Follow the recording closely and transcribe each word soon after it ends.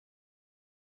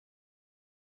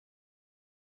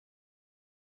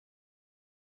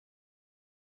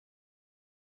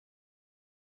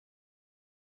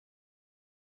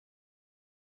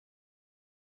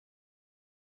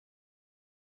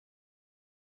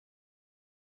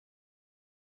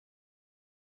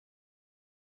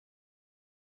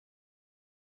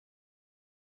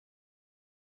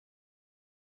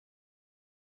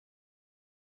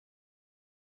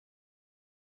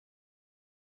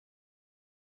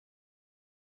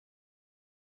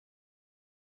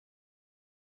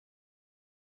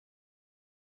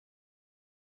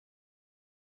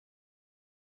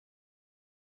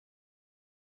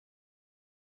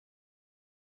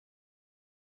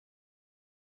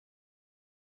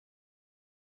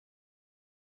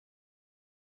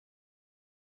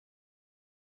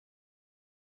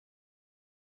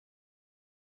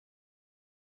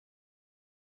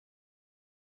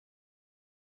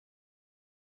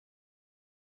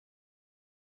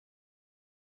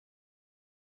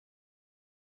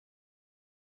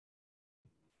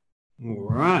All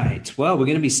right. Well, we're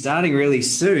going to be starting really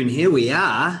soon. Here we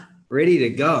are, ready to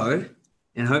go,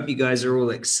 and hope you guys are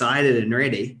all excited and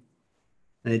ready.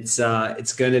 It's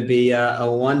going to be a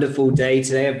wonderful day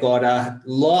today. I've got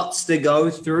lots to go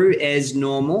through as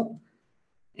normal,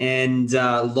 and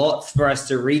lots for us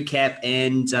to recap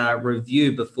and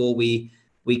review before we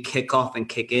kick off and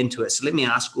kick into it. So let me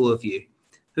ask all of you,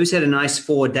 who's had a nice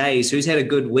 4 days? Who's had a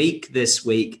good week this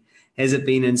week? Has it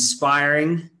been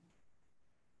inspiring?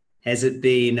 Has it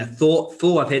been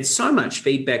thoughtful? I've had so much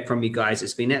feedback from you guys.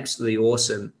 It's been absolutely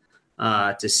awesome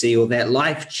to see all that.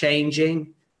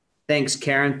 Life-changing. Thanks,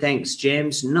 Karen. Thanks,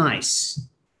 James. Nice.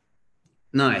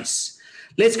 Nice.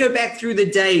 Let's go back through the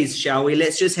days, shall we?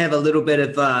 Let's just have a little bit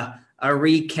of a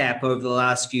recap over the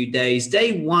last few days.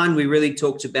 Day one, we really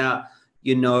talked about,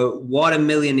 what a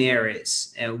millionaire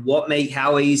is and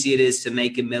how easy it is to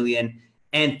make a million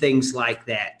and things like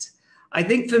that. I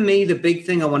think for me, the big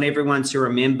thing I want everyone to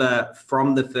remember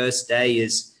from the first day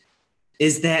is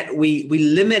that we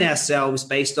limit ourselves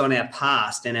based on our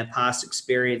past and our past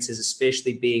experiences,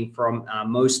 especially being from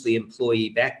mostly employee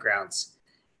backgrounds.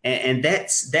 And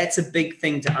that's a big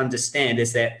thing to understand,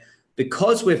 is that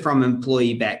because we're from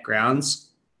employee backgrounds,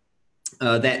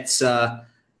 that's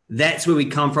where we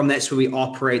come from. That's where we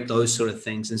operate those sort of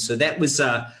things. And so that was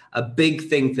a big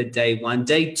thing for day one.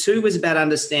 Day two was about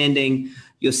understanding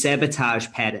your sabotage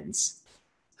patterns.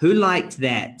 Who liked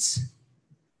that?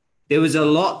 There was a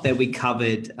lot that we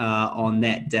covered on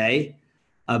that day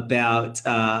about,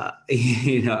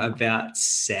 about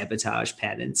sabotage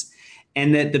patterns.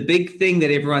 And that the big thing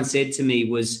that everyone said to me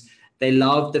was they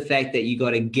loved the fact that you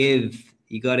got to give.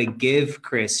 You got to give,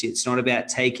 Chris. It's not about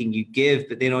taking, you give.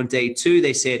 But then on day two,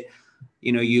 they said,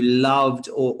 you loved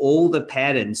all the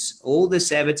patterns, all the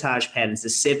sabotage patterns, the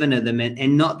 7 of them,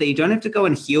 and not that you don't have to go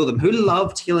and heal them. Who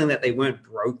loved healing that they weren't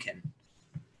broken?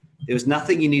 There was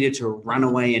nothing you needed to run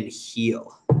away and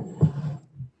heal.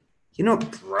 You're not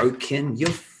broken.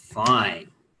 You're fine.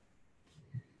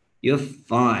 You're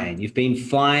fine. You've been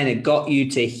fine. It got you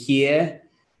to here,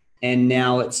 and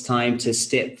now it's time to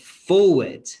step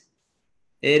forward.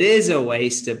 It is a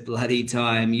waste of bloody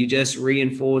time. You just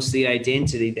reinforce the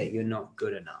identity that you're not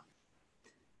good enough.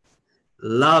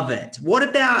 Love it. What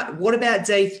about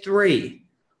day 3?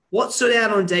 What stood out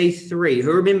on day 3?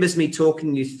 Who remembers me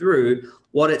talking you through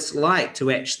what it's like to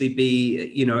actually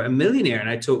be, a millionaire? And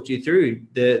I talked you through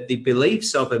the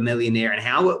beliefs of a millionaire and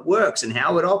how it works and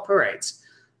how it operates.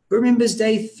 Who remembers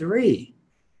day 3?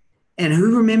 And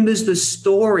who remembers the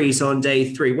stories on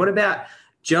day 3? What about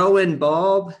Joe and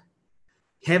Bob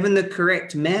having the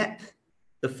correct map?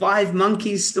 The 5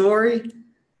 monkeys story?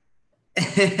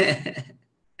 Hey,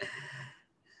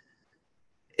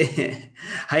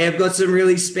 I've got some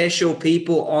really special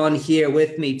people on here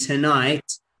with me tonight.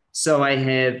 So I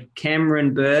have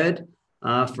Cameron Bird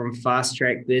from Fast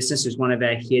Track Business, who's one of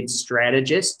our head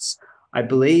strategists. I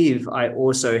believe I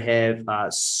also have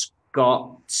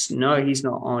Scott. No, he's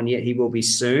not on yet. He will be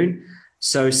soon.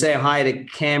 So say hi to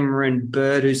Cameron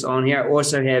Bird, who's on here. I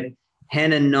also have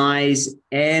Hannah Nyes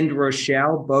and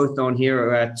Rochelle, both on here,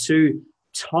 are our 2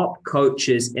 top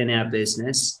coaches in our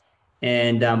business.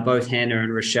 And both Hannah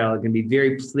and Rochelle are going to be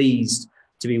very pleased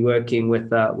to be working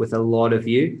with a lot of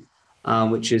you,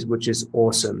 which is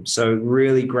awesome. So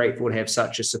really grateful to have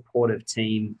such a supportive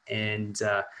team. And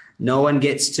no one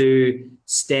gets to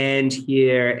stand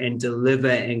here and deliver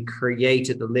and create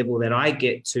at the level that I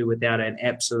get to without an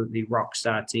absolutely rock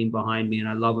star team behind me. And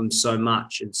I love them so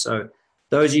much. And so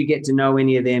those you get to know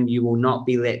any of them, you will not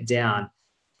be let down.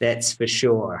 That's for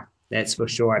sure. That's for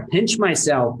sure. I pinch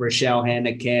myself, Rochelle,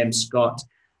 Hannah, Cam, Scott,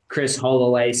 Chris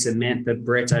Holloway, Samantha,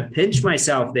 Brett. I pinch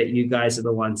myself that you guys are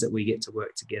the ones that we get to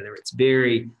work together. It's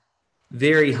very,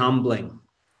 very humbling.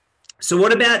 So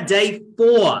what about day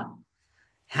 4?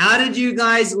 How did you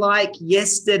guys like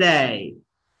yesterday?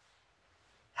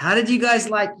 How did you guys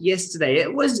like yesterday?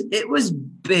 It was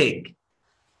big.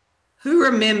 Who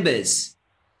remembers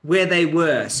where they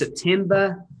were?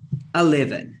 September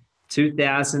 11,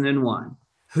 2001.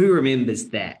 Who remembers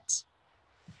that?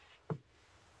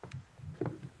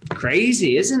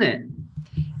 Crazy, isn't it?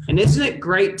 And isn't it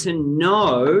great to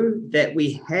know that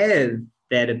we have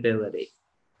that ability?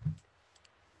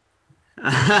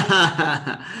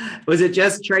 Was it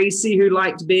just Tracy who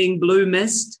liked being blue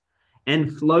mist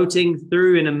and floating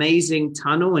through an amazing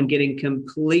tunnel and getting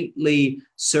completely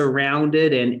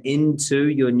surrounded and into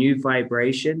your new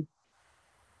vibration?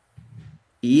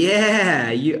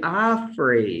 Yeah, you are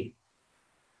free.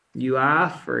 You are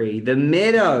free. The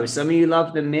meadow. Some of you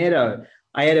love the meadow.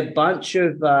 I had a bunch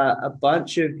of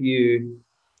you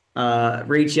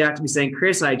reach out to me saying,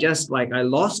 Chris, I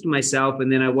lost myself.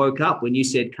 And then I woke up when you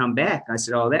said, come back. I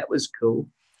said, oh, that was cool.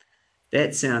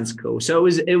 That sounds cool. So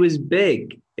it was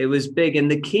big. It was big.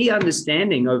 And the key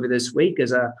understanding over this week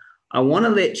is I want to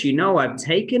let you know I've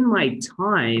taken my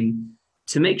time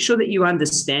to make sure that you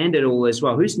understand it all as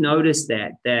well. Who's noticed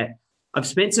that I've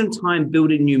spent some time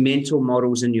building new mental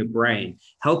models in your brain,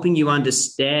 helping you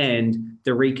understand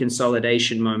the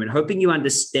reconsolidation moment, hoping you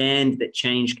understand that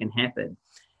change can happen.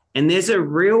 And there's a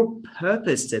real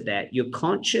purpose to that. Your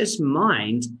conscious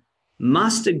mind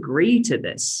must agree to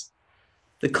this.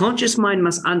 The conscious mind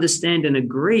must understand and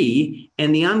agree,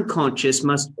 and the unconscious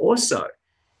must also.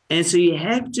 And so you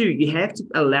have to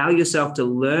allow yourself to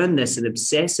learn this and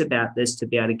obsess about this to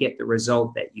be able to get the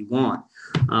result that you want,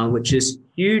 which is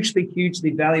hugely,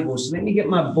 hugely valuable. So let me get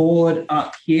my board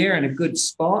up here in a good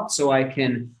spot so I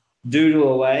can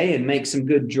doodle away and make some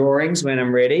good drawings when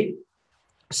I'm ready.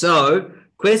 So,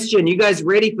 question, you guys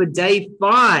ready for day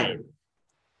 5?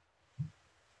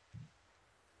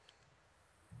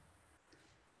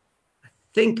 I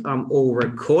think I'm all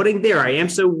recording. There I am.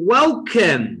 So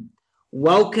welcome.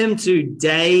 Welcome to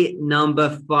day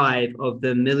number 5 of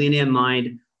the Millionaire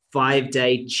Mind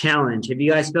 5-day challenge. Have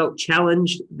you guys felt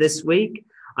challenged this week?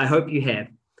 I hope you have.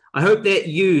 I hope that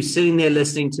you sitting there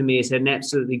listening to me has had an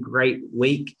absolutely great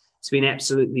week. It's been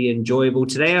absolutely enjoyable.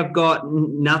 Today I've got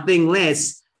nothing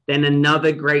less than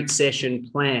another great session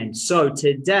planned. So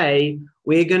today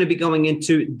we're going to be going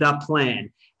into the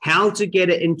plan. How to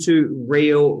get it into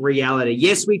real reality.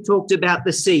 Yes, we talked about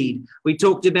the seed. We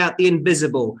talked about the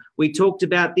invisible. We talked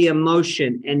about the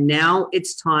emotion. And now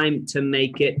it's time to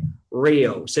make it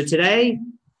real. So today,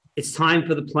 it's time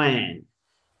for the plan.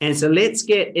 And so let's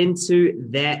get into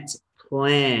that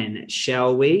plan,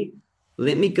 shall we?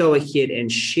 Let me go ahead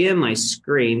and share my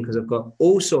screen because I've got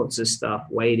all sorts of stuff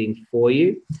waiting for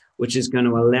you, which is going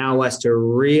to allow us to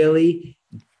really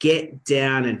get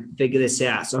down and figure this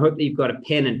out. So I hope that you've got a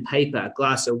pen and paper, a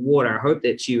glass of water. I hope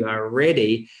that you are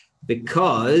ready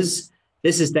because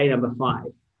this is day number 5.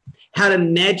 How to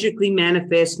magically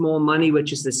manifest more money,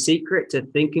 which is the secret to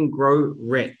think and grow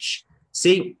rich.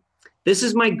 See, this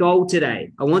is my goal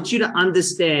today. I want you to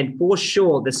understand for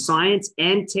sure the science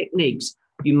and techniques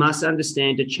you must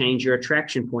understand to change your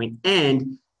attraction point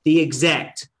and the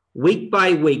exact week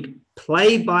by week,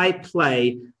 play by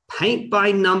play, paint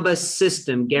by number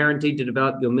system guaranteed to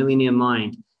develop your millionaire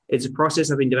mind. It's a process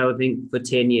I've been developing for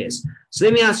 10 years. So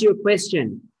let me ask you a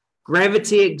question.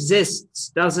 Gravity exists,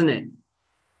 doesn't it?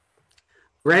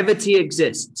 Gravity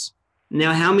exists.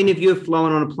 Now, how many of you have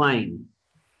flown on a plane?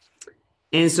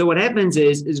 And so what happens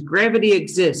is gravity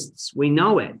exists. We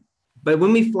know it. But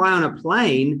when we fly on a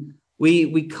plane,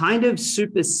 we kind of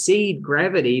supersede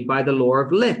gravity by the law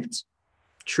of lift.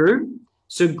 True?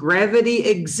 So gravity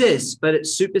exists, but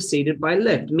it's superseded by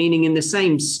lift, meaning in the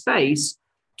same space,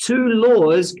 2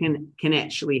 laws can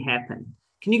actually happen.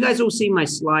 Can you guys all see my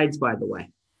slides, by the way?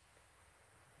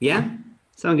 Yeah?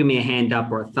 Someone give me a hand up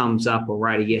or a thumbs up or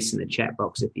write a yes in the chat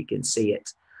box if you can see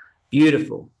it.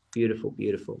 Beautiful, beautiful,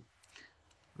 beautiful.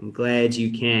 I'm glad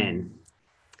you can.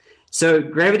 So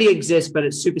gravity exists, but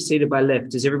it's superseded by lift.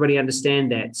 Does everybody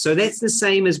understand that? So that's the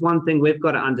same as one thing we've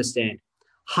got to understand.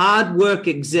 Hard work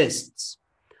exists.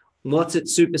 What's it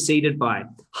superseded by?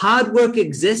 Hard work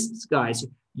exists, guys.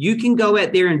 You can go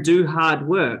out there and do hard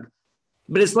work,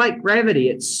 but it's like gravity.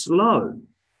 It's slow.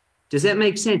 Does that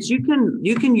make sense? You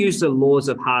can use the laws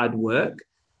of hard work,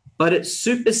 but it's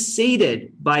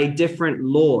superseded by different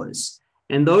laws.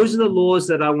 And those are the laws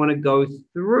that I want to go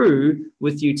through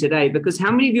with you today, because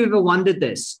how many of you ever wondered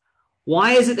this?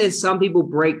 Why is it that some people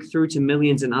break through to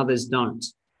millions and others don't?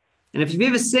 And if you've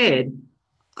ever said,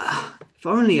 if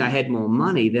only I had more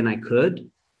money, then I could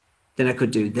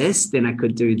do this, then I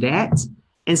could do that.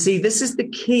 And see, this is the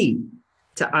key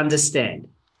to understand.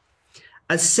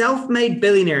 A self-made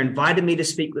billionaire invited me to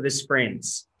speak with his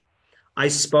friends. I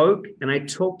spoke and I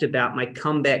talked about my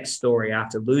comeback story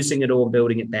after losing it all,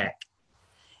 building it back.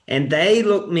 And they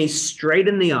looked me straight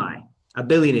in the eye, a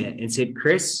billionaire, and said,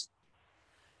 Chris,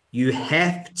 you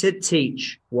have to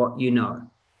teach what you know.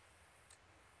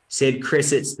 Said,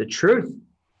 Chris, it's the truth.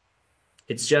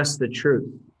 It's just the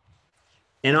truth.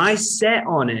 And I sat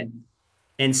on it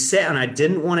and I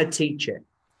didn't want to teach it.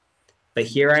 But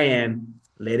here I am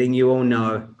letting you all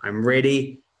know I'm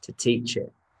ready to teach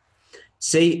it.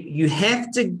 See, you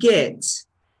have to get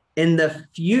in the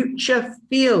future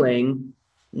feeling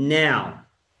now.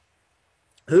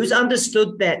 Who's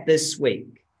understood that this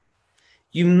week?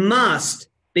 You must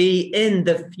be in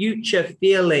the future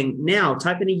feeling now.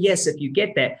 Type in a yes if you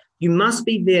get that. You must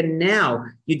be there now.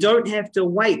 You don't have to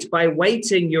wait. By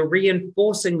waiting, you're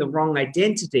reinforcing the wrong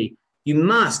identity. You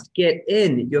must get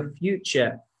in your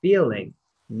future feeling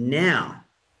now.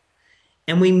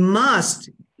 And we must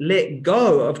let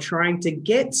go of trying to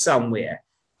get somewhere.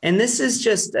 And this is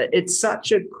just, it's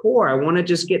such a core. I want to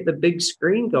just get the big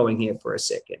screen going here for a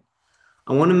second.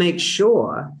 I want to make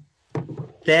sure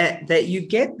that you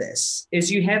get this,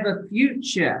 is you have a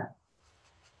future.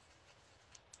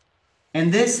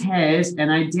 And this has an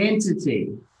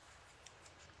identity.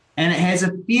 And it has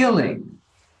a feeling.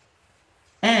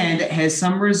 And it has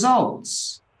some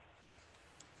results.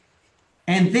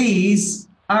 And these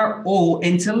are all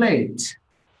interlinked.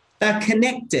 They're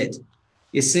connected,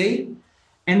 you see?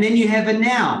 And then you have a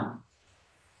now.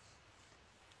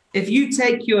 If you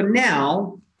take your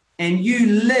now and you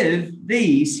live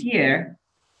these here,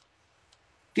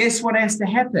 guess what has to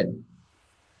happen?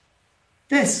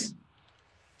 This.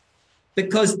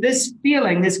 Because this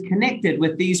feeling is connected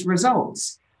with these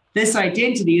results. This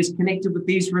identity is connected with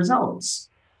these results.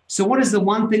 So what is the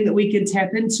one thing that we can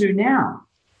tap into now?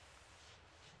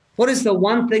 What is the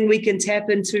one thing we can tap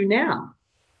into now?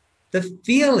 The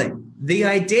feeling, the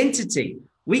identity.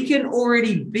 We can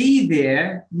already be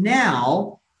there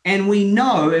now, and we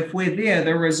know if we're there,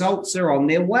 the results are on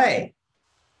their way.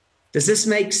 Does this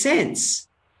make sense?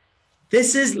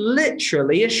 This is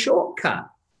literally a shortcut.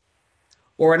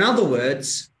 Or in other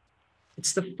words,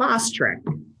 it's the fast track.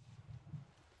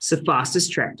 It's the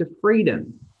fastest track to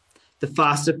freedom. The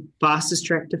fastest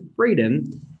track to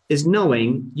freedom is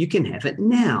knowing you can have it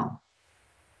now.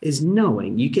 Is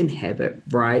knowing you can have it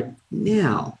right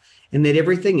now. And that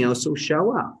everything else will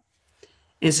show up.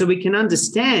 And so we can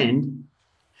understand,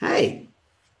 hey,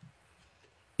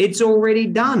 it's already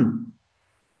done,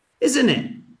 isn't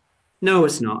it? No,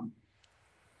 it's not.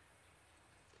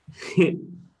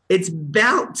 It's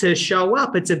about to show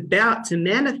up. It's about to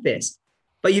manifest.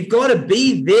 But you've got to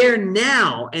be there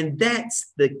now. And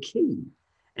that's the key.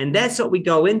 And that's what we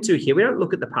go into here. We don't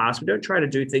look at the past. We don't try to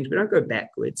do things. We don't go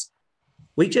backwards.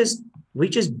 We just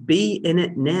be in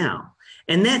it now.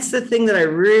 And that's the thing that I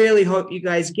really hope you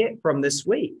guys get from this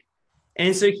week.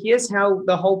 And so here's how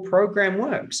the whole program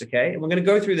works, okay? And we're going to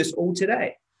go through this all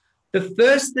today. The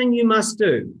first thing you must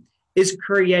do is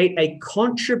create a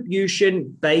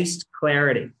contribution-based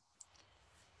clarity.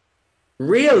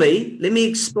 Really, let me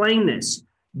explain this.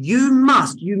 You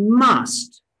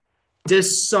must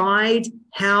decide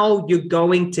how you're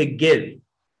going to give.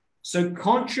 So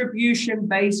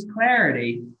contribution-based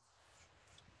clarity,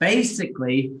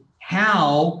 basically,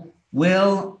 how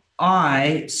will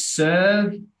I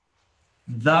serve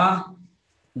the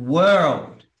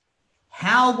world?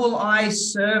 How will I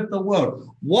serve the world?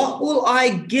 What will I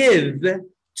give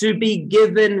to be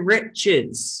given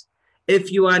riches?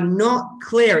 If you are not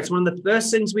clear, it's one of the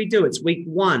first things we do. It's week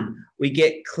 1. We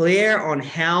get clear on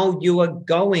how you are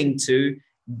going to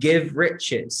give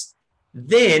riches.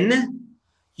 Then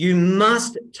you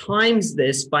must times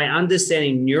this by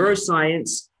understanding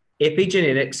neuroscience,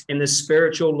 epigenetics, and the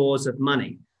spiritual laws of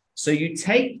money. So you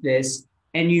take this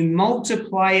and you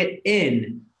multiply it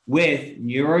in with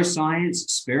neuroscience,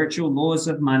 spiritual laws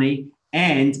of money,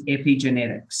 and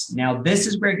epigenetics. Now, this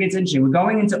is where it gets interesting. We're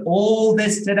going into all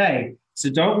this today. So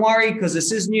don't worry, because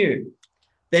this is new.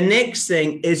 The next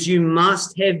thing is you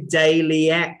must have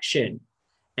daily action.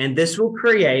 And this will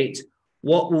create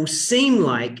what will seem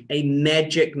like a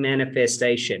magic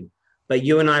manifestation. But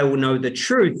you and I will know the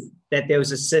truth that there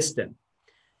was a system.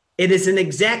 It is an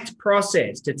exact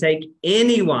process to take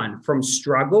anyone from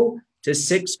struggle to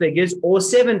 6 figures or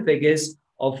 7 figures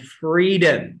of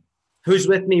freedom. Who's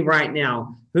with me right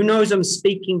now? Who knows I'm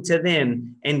speaking to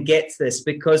them and gets this?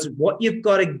 Because what you've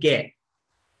got to get,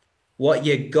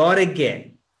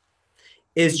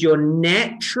 is your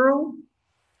natural,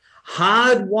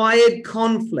 hardwired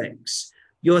conflicts,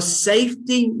 your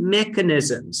safety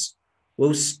mechanisms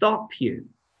will stop you.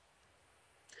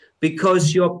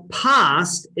 Because your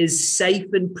past is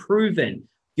safe and proven.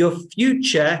 Your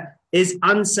future is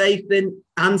unsafe and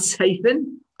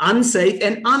unproven.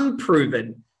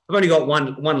 I've only got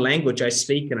one language I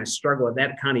speak, and I struggle with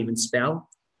that. I can't even spell.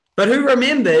 But who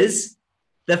remembers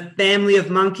the family of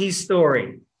monkeys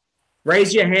story?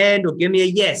 Raise your hand or give me a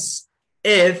yes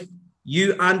if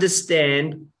you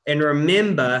understand and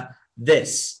remember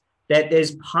this, that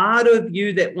there's part of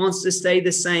you that wants to stay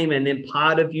the same and then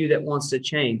part of you that wants to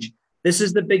change. This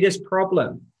is the biggest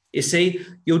problem. You see,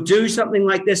 you'll do something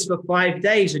like this for 5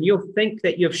 days and you'll think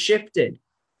that you've shifted.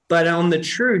 But on the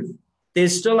truth,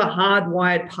 there's still a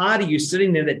hardwired part of you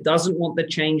sitting there that doesn't want the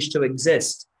change to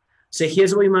exist. So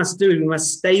here's what we must do. We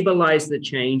must stabilize the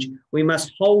change. We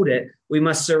must hold it. We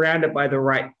must surround it by the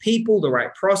right people, the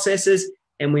right processes,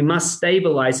 and we must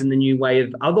stabilize in the new way.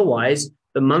 Otherwise,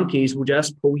 the monkeys will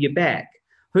just pull you back.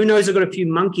 Who knows? I've got a few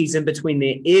monkeys in between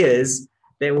their ears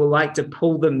that will like to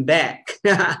pull them back.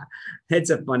 That's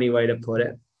a funny way to put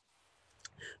it.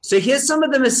 So here's some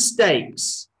of the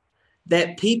mistakes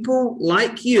that people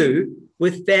like you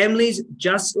with families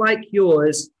just like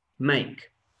yours make.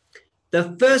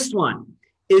 The first one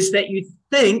is that you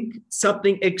think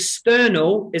something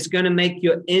external is going to make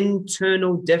your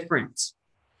internal difference.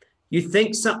 You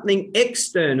think something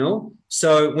external.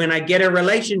 So when I get a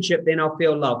relationship, then I'll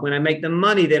feel love. When I make the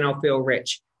money, then I'll feel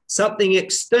rich. Something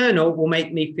external will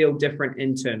make me feel different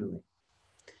internally.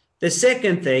 The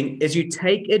second thing is you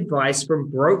take advice from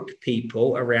broke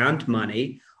people around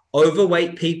money,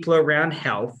 overweight people around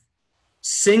health,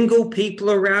 single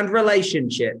people around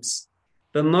relationships.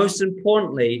 But most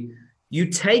importantly, you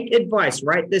take advice,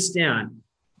 write this down.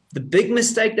 The big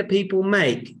mistake that people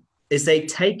make is they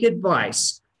take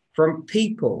advice from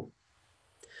people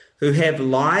who have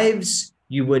lives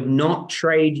you would not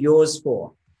trade yours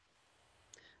for.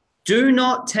 Do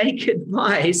not take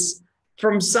advice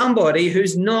from somebody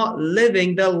who's not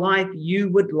living the life you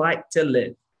would like to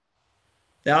live.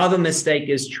 The other mistake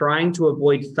is trying to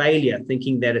avoid failure,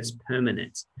 thinking that it's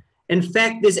permanent. In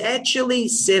fact, there's actually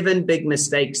 7 big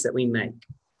mistakes that we make.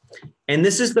 And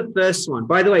this is the first one.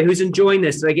 By the way, who's enjoying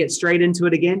this? Did I get straight into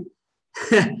it again?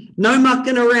 No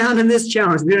mucking around in this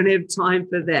challenge. We don't have time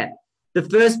for that. The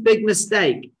first big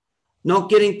mistake, not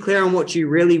getting clear on what you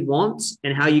really want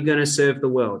and how you're going to serve the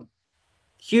world.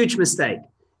 Huge mistake.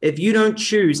 If you don't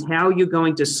choose how you're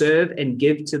going to serve and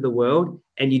give to the world,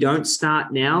 and you don't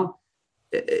start now,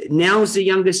 now's the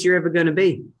youngest you're ever going to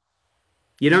be.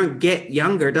 You don't get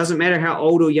younger. It doesn't matter how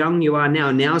old or young you are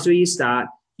now. Now's where you start.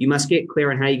 You must get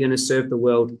clear on how you're going to serve the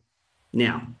world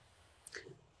now.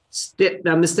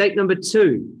 Mistake number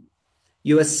 2,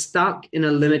 you are stuck in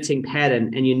a limiting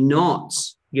pattern and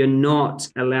you're not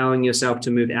allowing yourself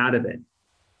to move out of it.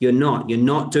 You're not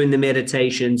doing the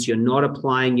meditations. You're not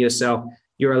applying yourself.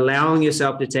 You're allowing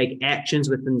yourself to take actions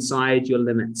within inside your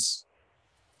limits.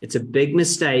 It's a big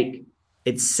mistake.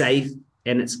 It's safe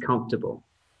and it's comfortable.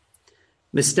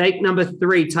 Mistake number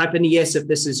 3, type in a yes if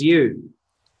this is you.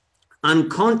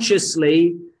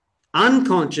 Unconsciously,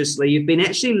 you've been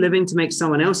actually living to make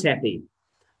someone else happy.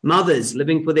 Mothers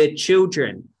living for their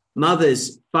children.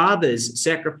 Mothers, fathers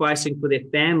sacrificing for their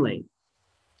family.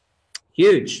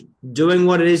 Huge. Doing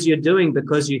what it is you're doing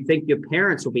because you think your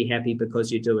parents will be happy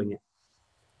because you're doing it.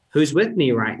 Who's with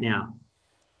me right now?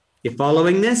 You're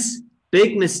following this?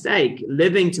 Big mistake.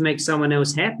 Living to make someone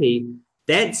else happy.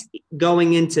 That's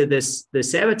going into the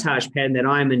sabotage pattern that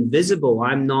I'm invisible.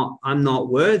 I'm not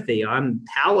worthy. I'm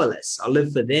powerless. I'll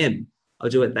live for them. I'll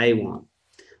do what they want.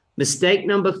 Mistake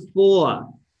number 4.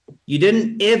 You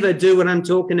didn't ever do what I'm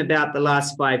talking about the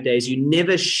last 5 days. You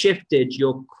never shifted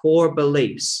your core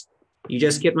beliefs. You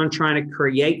just kept on trying to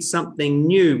create something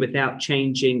new without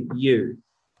changing you.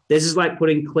 This is like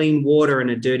putting clean water in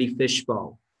a dirty fish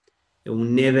bowl. It will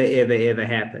never, ever, ever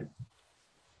happen.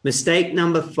 Mistake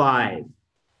number 5.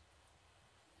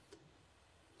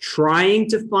 Trying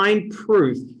to find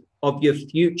proof of your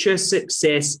future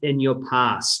success in your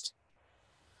past.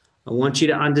 I want you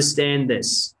to understand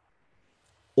this.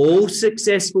 All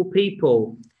successful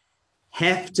people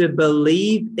have to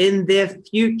believe in their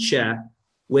future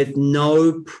with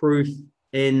no proof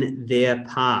in their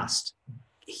past.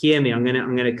 Hear me. I'm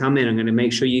going to come in. I'm going to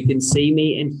make sure you can see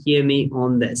me and hear me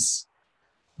on this.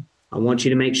 I want you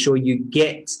to make sure you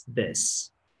get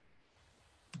this.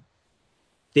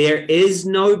 There is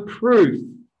no proof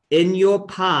in your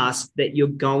past that you're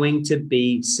going to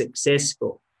be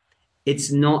successful.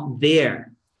 It's not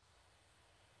there.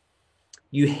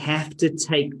 You have to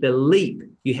take the leap.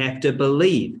 You have to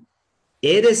believe.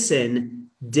 Edison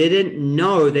didn't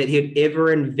know that he'd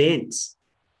ever invent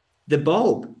the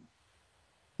bulb.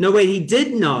 No way, he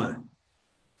did know,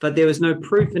 but there was no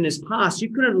proof in his past. You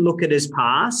couldn't look at his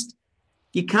past.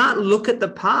 You can't look at the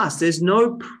past. There's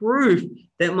no proof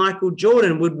that Michael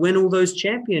Jordan would win all those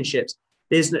championships.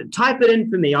 Type it in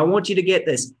for me. I want you to get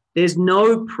this. There's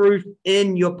no proof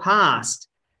in your past.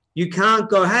 You can't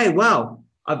go, hey, well,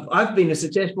 I've been a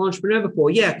successful entrepreneur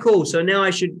before. Yeah, cool. So now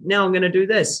I'm going to do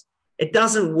this. It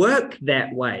doesn't work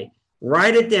that way.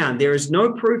 Write it down. There is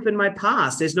no proof in my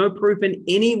past. There's no proof in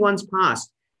anyone's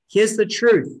past. Here's the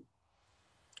truth.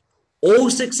 All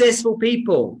successful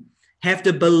people have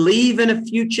to believe in a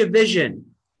future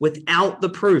vision without the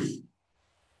proof.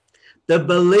 The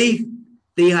belief,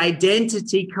 the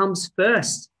identity comes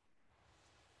first.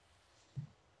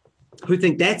 Who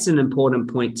think that's an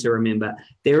important point to remember?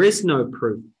 There is no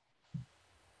proof.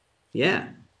 Yeah.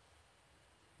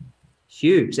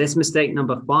 Huge. That's mistake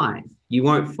number 5. You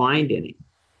won't find any.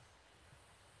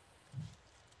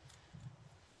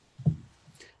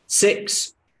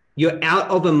 6, you're out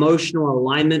of emotional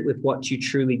alignment with what you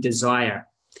truly desire.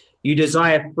 You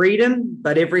desire freedom,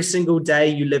 but every single day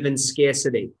you live in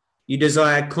scarcity. You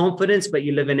desire confidence, but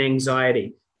you live in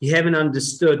anxiety. You haven't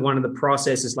understood one of the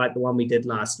processes like the one we did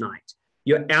last night.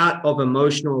 You're out of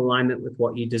emotional alignment with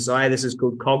what you desire. This is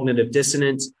called cognitive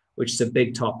dissonance, which is a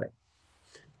big topic.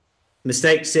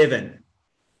 Mistake 7,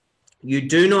 you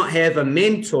do not have a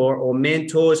mentor or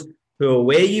mentors who are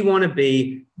where you want to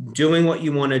be, doing what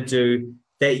you want to do,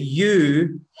 that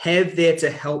you have there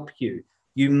to help you.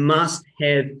 You must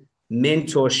have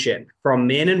mentorship from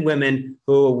men and women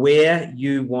who are where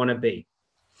you want to be.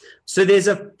 So there's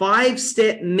a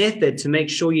 5-step method to make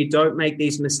sure you don't make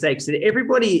these mistakes. I'm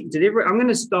going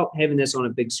to stop having this on a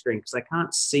big screen because I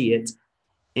can't see it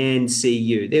and see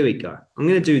you. There we go. I'm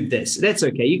going to do this. That's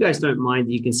okay. You guys don't mind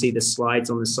that you can see the slides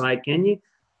on the side, can you?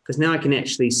 Because now I can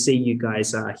actually see you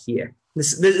guys here.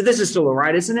 This is still all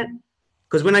right, isn't it?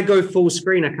 Because when I go full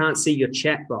screen, I can't see your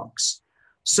chat box.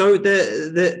 So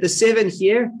the 7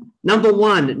 here, number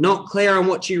 1, not clear on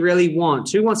what you really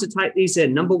want. Who wants to type these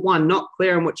in? Number 1, not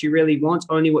clear on what you really want,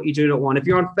 only what you do not want. If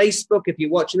you're on Facebook, if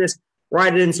you're watching this,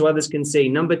 write it in so others can see.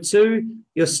 Number 2,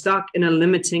 you're stuck in a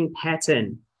limiting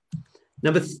pattern.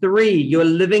 Number 3, you're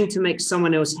living to make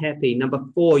someone else happy. Number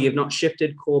 4, you've not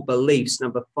shifted core beliefs.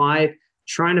 Number 5,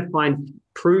 trying to find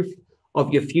proof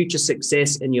of your future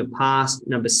success in your past.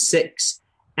 Number 6,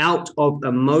 out of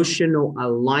emotional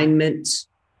alignment.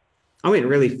 I went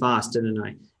really fast, didn't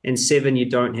I? And 7, you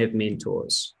don't have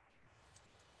mentors.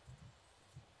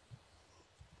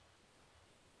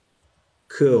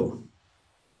 Cool.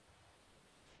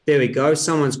 There we go.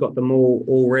 Someone's got them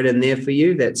all read in there for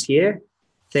you. That's here.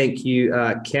 Thank you,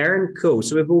 Karen. Cool.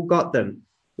 So we've all got them.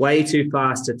 Way too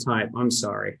fast to type. I'm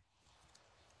sorry.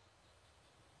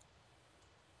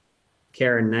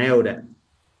 Karen nailed it.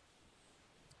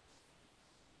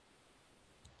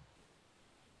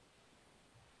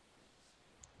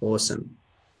 Awesome.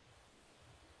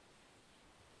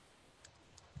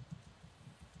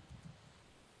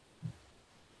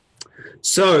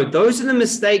 So those are the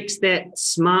mistakes that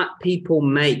smart people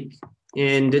make,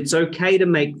 and it's okay to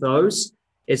make those.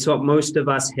 It's what most of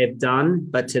us have done,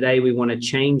 but today we want to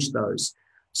change those.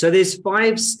 So there's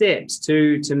 5 steps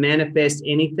to manifest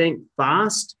anything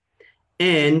fast,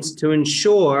 and to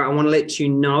ensure, I want to let you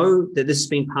know that this has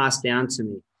been passed down to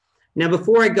me. Now,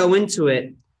 before I go into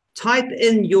it, type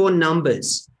in your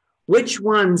numbers. Which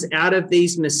ones out of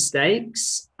these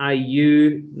mistakes are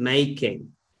you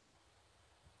making?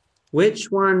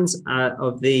 Which ones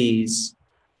of these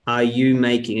are you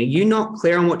making? Are you not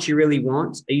clear on what you really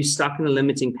want? Are you stuck in a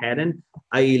limiting pattern?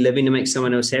 Are you living to make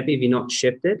someone else happy? Have you not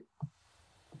shifted?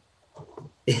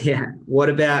 Yeah. What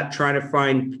about trying to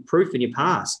find proof in your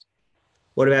past?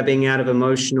 What about being out of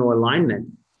emotional alignment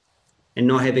and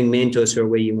not having mentors who are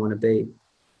where you want to be?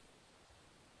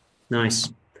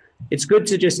 Nice. It's good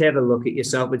to just have a look at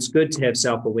yourself. It's good to have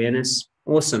self-awareness.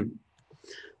 Awesome.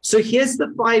 So here's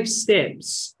the 5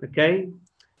 steps, okay?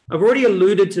 I've already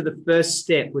alluded to the first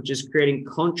step, which is creating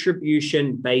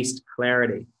contribution-based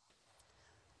clarity.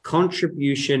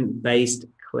 Contribution-based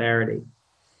clarity.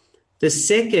 The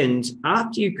second,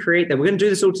 after you create that, we're going to do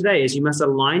this all today, is you must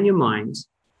align your mind.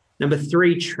 Number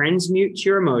 3, transmute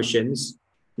your emotions.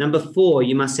 Number 4,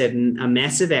 you must have a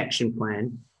massive action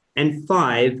plan. And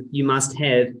 5, you must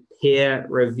have peer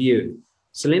review.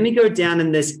 So let me go down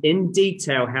in this in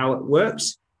detail, how it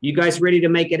works. You guys ready to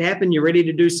make it happen? You ready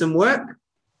to do some work?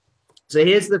 So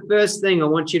here's the first thing I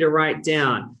want you to write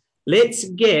down. Let's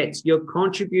get your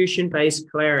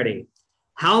contribution-based clarity.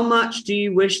 How much do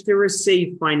you wish to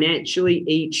receive financially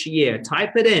each year?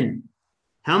 Type it in.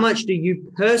 How much do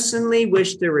you personally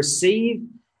wish to receive?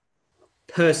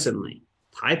 Personally.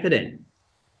 Type it in.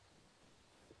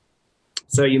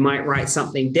 So you might write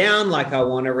something down like, I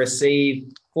want to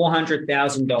receive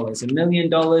 $400,000, $1 million,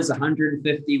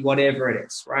 150, whatever it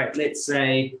is, right? Let's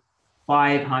say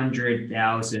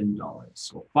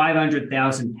 $500,000 or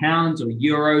 500,000 pounds or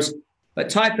euros, but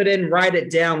type it in, write it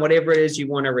down, whatever it is you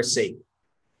want to receive.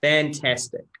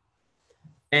 Fantastic.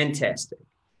 Fantastic.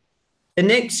 The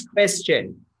next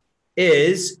question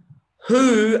is,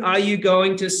 who are you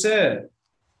going to serve?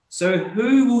 So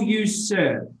who will you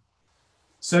serve?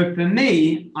 So for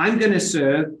me, I'm going to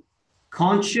serve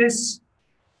conscious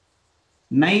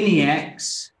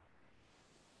maniacs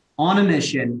on a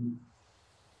mission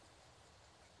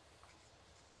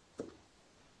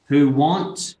who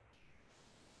want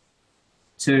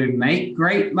to make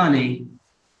great money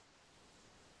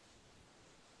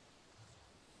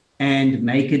and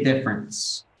make a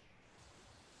difference.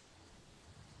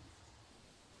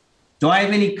 Do I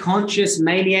have any conscious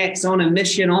maniacs on a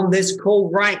mission on this call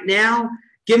right now?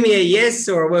 Give me a yes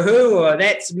or a woohoo or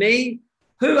that's me.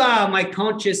 Who are my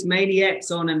conscious maniacs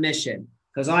on a mission?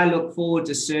 Because I look forward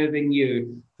to serving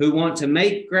you who want to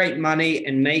make great money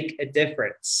and make a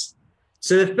difference.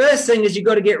 So the first thing is you've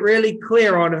got to get really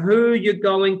clear on who you're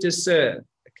going to serve,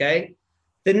 okay?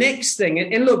 The next thing,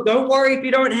 and look, don't worry if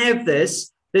you don't have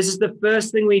this. This is the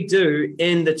first thing we do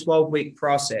in the 12-week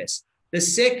process. The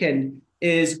second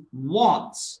is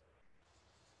what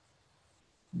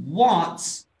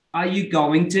are you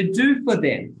going to do for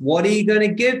them? What are you going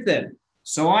to give them?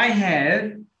 So I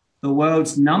have the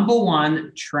world's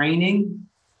 #1 training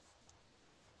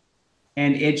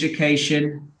and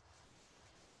education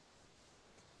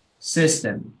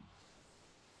system.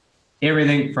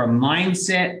 Everything from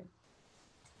mindset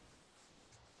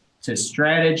to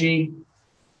strategy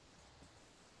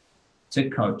to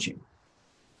coaching.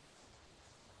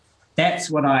 That's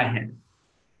what I have.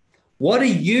 What are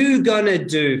you going to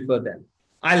do for them?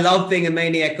 I love being a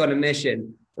maniac on a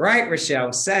mission, right,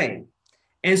 Rochelle? Same.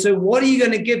 And so what are you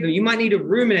going to give them? You might need to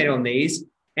ruminate on these.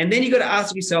 And then you got to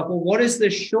ask yourself, well, what is the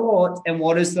short and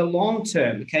what is the long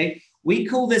term? Okay. We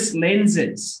call this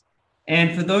lenses.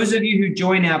 And for those of you who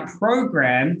join our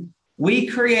program, we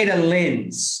create a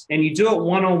lens and you do it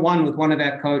one-on-one with one of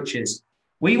our coaches.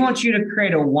 We want you to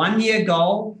create a 1-year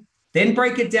goal, then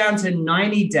break it down to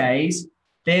 90 days,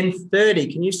 then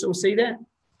 30. Can you still see that?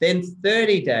 Then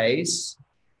 30 days.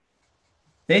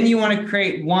 Then you want to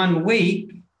create 1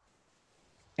 week,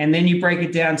 and then you break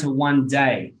it down to 1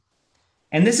 day.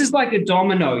 And this is like a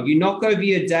domino. You knock over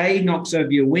your day, knocks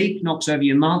over your week, knocks over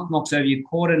your month, knocks over your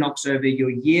quarter, knocks over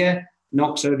your year,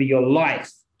 knocks over your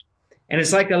life. And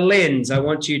it's like a lens. I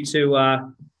want you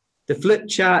to, the flip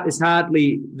chart is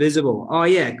hardly visible. Oh,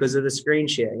 yeah, because of the screen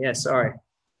share. Yeah, sorry.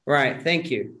 Right, thank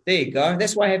you. There you go.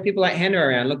 That's why I have people like Hannah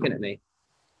around looking at me.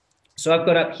 So I've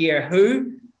got up here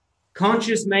who?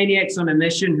 Conscious maniacs on a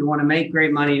mission who want to make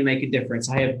great money and make a difference.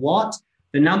 I have what?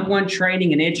 The #1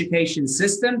 training and education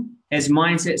system has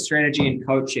mindset, strategy, and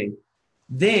coaching.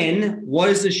 Then what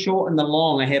is the short and the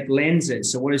long? I have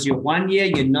lenses. So what is your 1 year,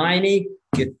 your 90,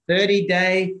 your 30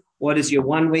 day? What is your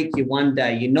 1 week, your 1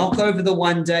 day? You knock over the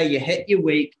 1 day, you hit your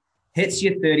week, hits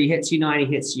your 30, hits your 90,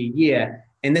 hits your year.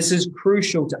 And this is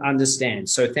crucial to understand.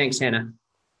 So thanks, Hannah.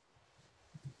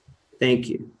 Thank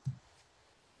you.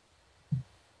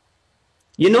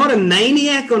 You're not a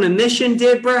maniac on a mission,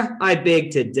 Deborah? I beg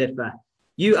to differ.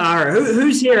 You are.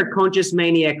 Who's here a conscious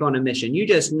maniac on a mission? You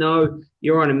just know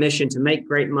you're on a mission to make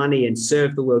great money and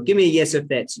serve the world. Give me a yes if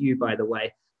that's you, by the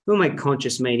way. Who are my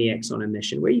conscious maniacs on a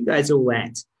mission? Where are you guys all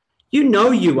at? You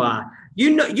know you are.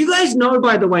 You guys know,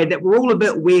 by the way, that we're all a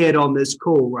bit weird on this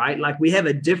call, right? Like we have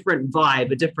a different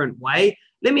vibe, a different way.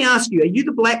 Let me ask you, are you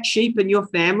the black sheep in your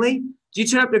family? Do you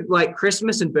turn up to like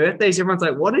Christmas and birthdays? Everyone's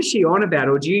like, what is she on about?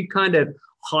 Or do you kind of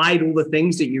hide all the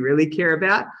things that you really care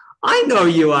about? I know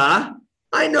you are.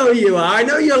 I know you are. I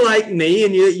know you're like me,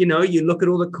 and you look at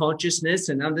all the consciousness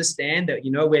and understand that,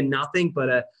 we're nothing but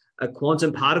a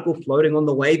quantum particle floating on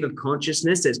the wave of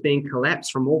consciousness that's being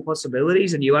collapsed from all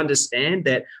possibilities. And you understand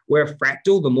that we're a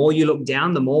fractal. The more you look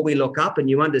down, the more we look up, and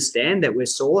you understand that we're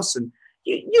source. And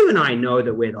you and I know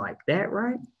that we're like that,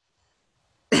 right?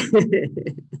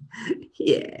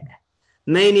 Yeah.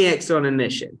 Maniacs on a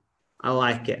mission. I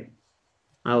like it.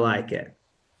 I like it.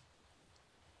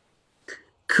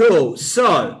 Cool.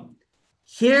 So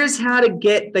here's how to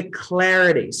get the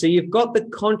clarity. So you've got the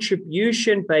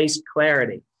contribution-based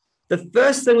clarity. The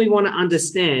first thing we want to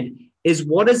understand is,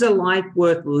 what is a life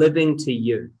worth living to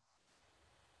you?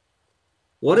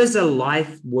 What is a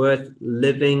life worth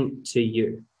living to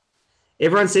you?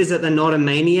 Everyone says that they're not a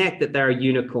maniac, that they're a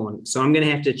unicorn. So I'm going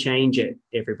to have to change it,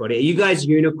 everybody. Are you guys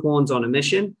unicorns on a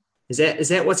mission? Is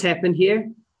that what's happened here?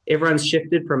 Everyone's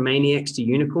shifted from maniacs to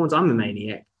unicorns. I'm a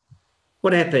maniac.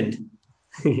 What happened?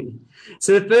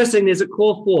 So the first thing, there's a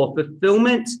core 4: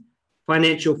 fulfillment,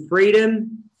 financial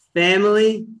freedom,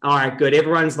 family. All right, good.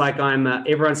 Everyone's like,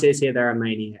 everyone says here they're a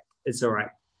maniac. It's all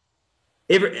right.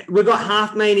 We've got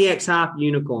half maniacs, half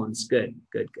unicorns. Good.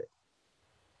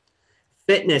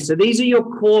 Fitness. So these are your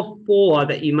core 4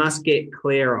 that you must get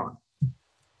clear on.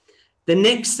 The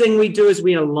next thing we do is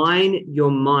we align your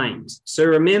mind. So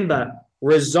remember,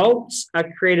 results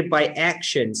are created by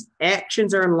actions.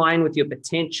 Actions are in line with your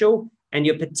potential, and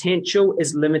your potential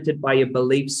is limited by your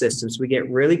belief system. So we get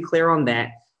really clear on that.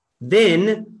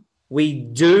 Then we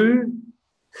do.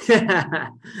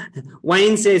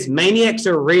 Wayne says maniacs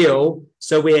are real,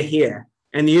 so we're here.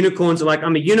 And the unicorns are like,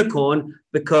 I'm a unicorn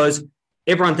because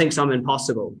everyone thinks I'm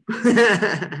impossible.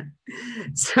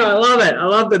 So I love it. I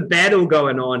love the battle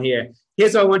going on here.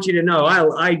 Here's what I want you to know.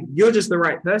 You're just the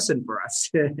right person for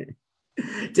us.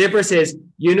 Deborah says,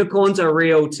 unicorns are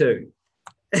real too.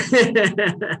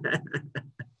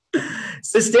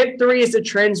 So step 3 is to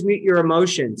transmute your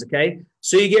emotions, okay?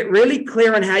 So you get really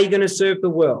clear on how you're going to serve the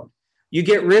world. You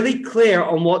get really clear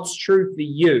on what's true for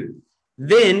you.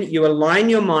 Then you align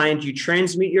your mind, you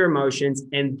transmute your emotions,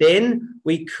 and then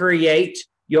we create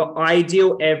your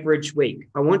ideal average week.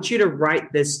 I want you to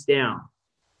write this down.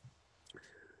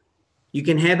 You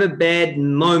can have a bad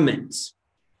moment.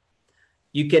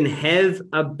 You can have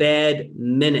a bad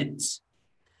minute.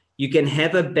 You can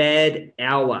have a bad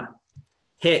hour.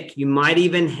 Heck, you might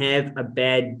even have a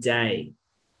bad day.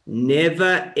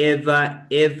 Never, ever,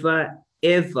 ever,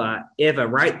 ever, ever.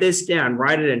 Write this down.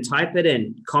 Write it and type it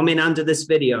in. Comment under this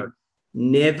video.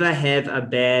 Never have a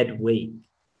bad week.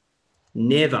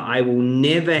 Never. I will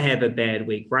never have a bad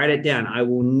week. Write it down. I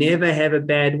will never have a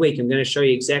bad week. I'm going to show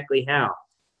you exactly how.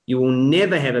 You will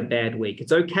never have a bad week.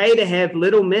 It's okay to have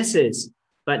little misses,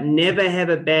 but never have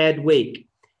a bad week.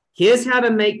 Here's how to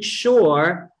make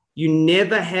sure you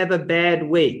never have a bad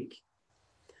week.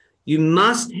 You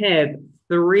must have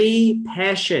 3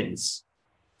 passions.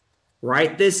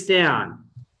 Write this down.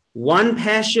 1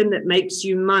 passion that makes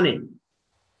you money.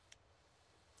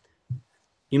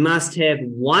 You must have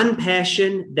 1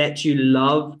 passion that you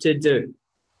love to do.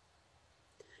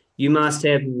 You must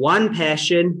have 1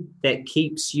 passion that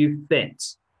keeps you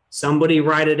fit. Somebody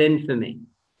write it in for me.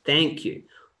 Thank you.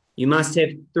 You must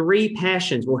have 3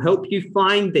 passions. We'll help you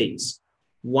find these.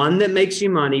 1 that makes you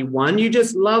money, 1 you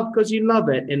just love because you love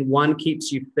it, and 1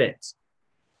 keeps you fit.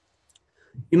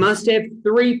 You must have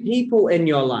 3 people in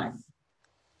your life.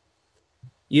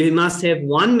 You must have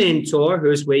 1 mentor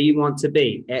who is where you want to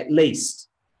be, at least.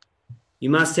 You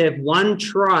must have 1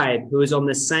 tribe who is on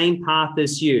the same path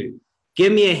as you.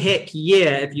 Give me a heck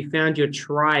yeah if you found your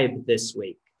tribe this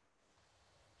week.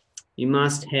 You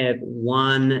must have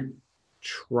 1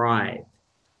 tribe.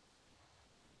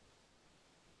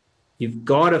 You've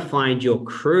got to find your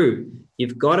crew.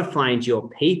 You've got to find your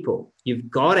people.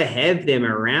 You've got to have them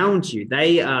around you.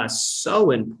 They are so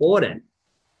important.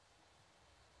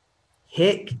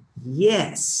 Heck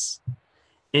yes.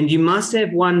 And you must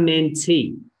have 1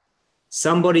 mentee,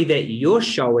 somebody that you're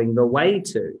showing the way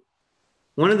to.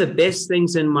 One of the best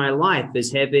things in my life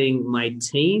is having my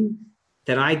team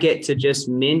that I get to just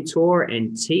mentor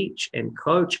and teach and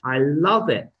coach. I love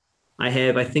it.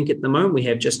 I think at the moment we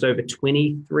have just over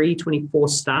 23, 24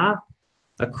 staff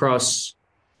across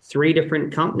 3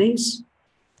 different companies.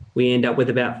 We end up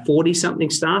with about 40 something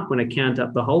staff when I count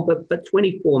up the whole, but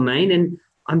 24 main. And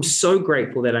I'm so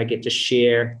grateful that I get to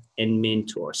share and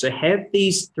mentor. So have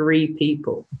these 3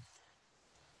 people.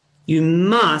 You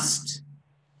must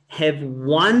have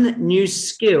 1 new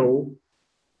skill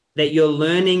that you're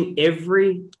learning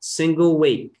every single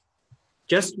week.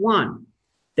 Just 1.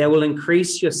 That will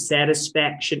increase your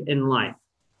satisfaction in life.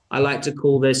 I like to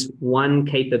call this 1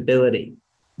 capability.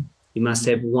 You must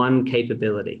have 1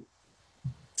 capability.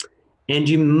 And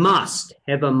you must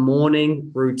have a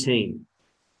morning routine.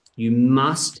 You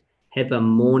must have a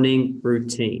morning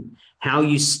routine. How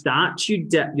you start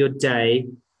your day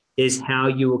is how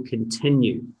you will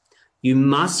continue. You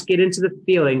must get into the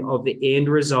feeling of the end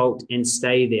result and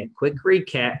stay there. Quick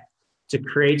recap to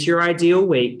create your ideal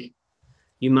week.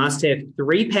 You must have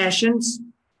 3 passions,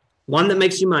 1 that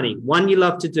makes you money, 1 you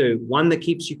love to do, 1 that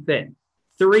keeps you fit,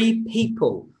 3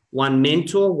 people, 1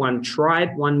 mentor, 1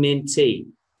 tribe, 1 mentee,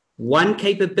 1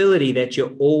 capability that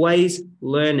you're always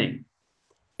learning.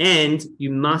 And you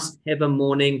must have a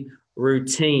morning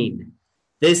routine.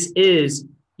 This is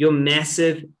your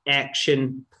massive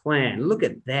action plan. Look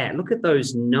at that. Look at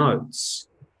those notes.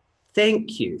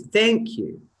 Thank you. Thank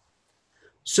you.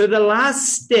 So the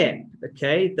last step,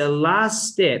 okay, the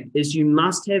last step is you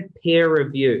must have peer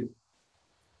review.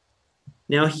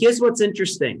 Now, here's what's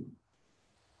interesting.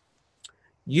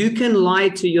 You can lie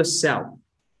to yourself.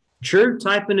 True,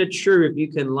 type in a true if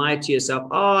you can lie to yourself.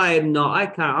 Oh, I'm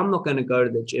not going to go to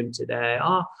the gym today.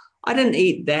 Oh, I didn't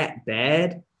eat that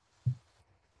bad.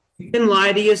 You can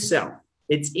lie to yourself.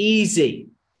 It's easy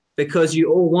because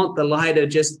you all want the lie to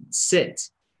just sit.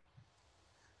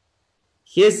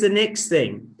 Here's the next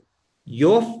thing.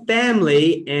 Your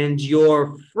family and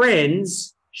your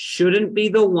friends shouldn't be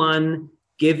the one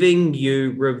giving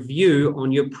you review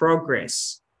on your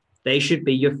progress. They should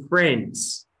be your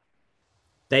friends.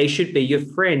 They should be your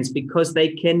friends because they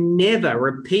can never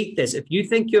repeat this. If you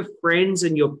think your friends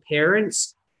and your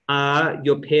parents are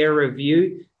your peer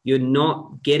review, you're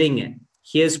not getting it.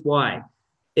 Here's why.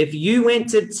 If you went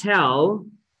to tell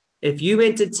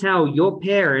your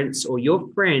parents or your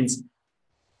friends,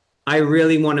 I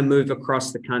really want to move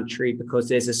across the country because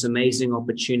there's this amazing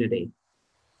opportunity,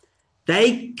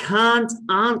 they can't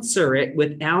answer it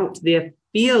without their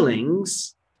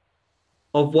feelings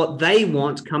of what they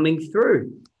want coming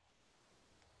through.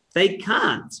 They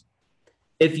can't.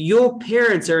 If your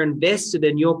parents are invested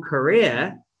in your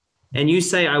career and you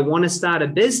say, I want to start a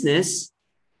business,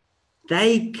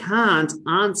 they can't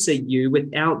answer you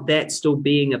without that still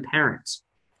being apparent.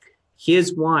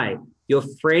 Here's why. Your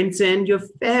friends and your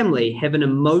family have an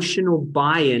emotional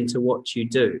buy-in to what you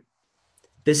do.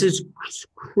 This is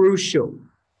crucial.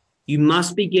 You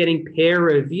must be getting peer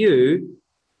review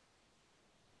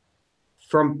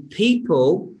from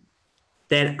people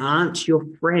that aren't your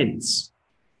friends.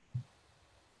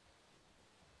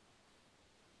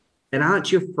 That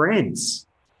aren't your friends.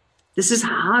 This is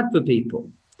hard for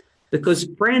people because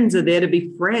friends are there to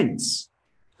be friends.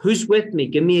 Who's with me?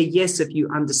 Give me a yes if you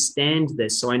understand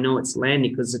this so I know it's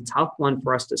landing, because it's a tough one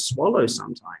for us to swallow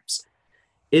sometimes.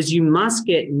 Is you must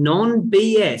get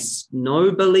non-BS,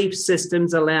 no belief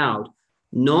systems allowed,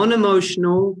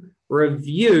 non-emotional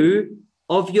review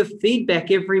of your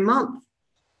feedback every month.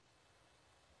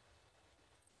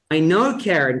 I know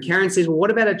Karen. Karen says, well,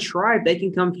 what about a tribe? They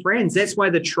can come friends. That's why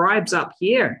the tribe's up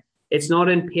here. It's not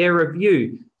in peer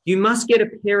review. You must get a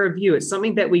peer review. It's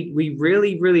something that we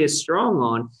really, really are strong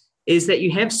on, is that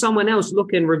you have someone else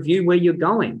look and review where you're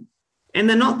going. And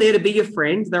they're not there to be your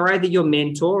friend. They're either your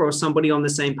mentor or somebody on the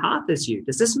same path as you.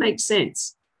 Does this make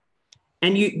sense?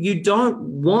 And you don't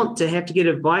want to have to get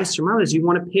advice from others. You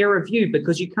want a peer review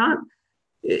because you can't,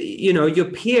 your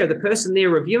peer, the person they're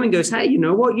reviewing goes, hey, you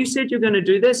know what? You said you're going to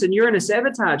do this and you're in a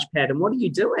sabotage pattern. What are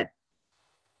you doing?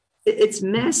 It's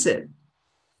massive.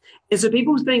 And so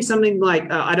people think something like,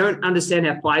 I don't understand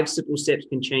how 5 simple steps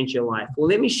can change your life. Well,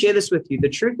 let me share this with you. The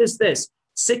truth is this: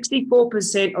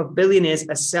 64% of billionaires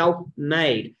are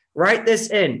self-made. Write this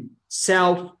in,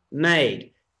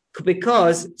 self-made,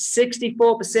 because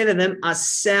 64% of them are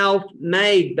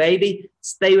self-made, baby.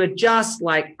 They were just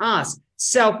like us,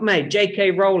 self-made.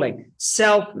 J.K. Rowling,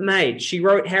 self-made. She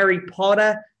wrote Harry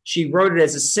Potter. She wrote it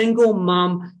as a single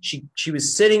mom. She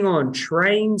was sitting on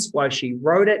trains while she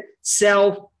wrote it.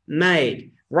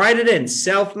 Self-made. Write it in,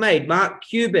 self-made. Mark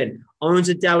Cuban owns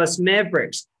the Dallas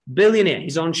Mavericks. Billionaire.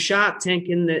 He's on Shark Tank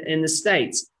in the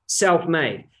States.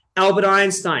 Self-made. Albert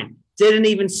Einstein didn't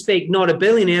even speak. Not a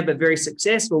billionaire, but very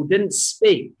successful. Didn't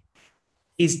speak.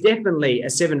 He's definitely a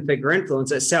 7-figure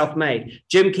influencer. Self-made.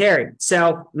 Jim Carrey.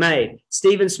 Self-made.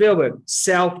 Steven Spielberg.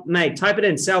 Self-made. Type it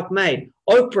in. Self-made.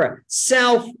 Oprah.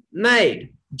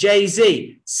 Self-made.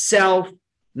 Jay-Z.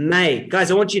 Self-made.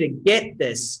 Guys, I want you to get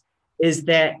this, is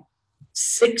that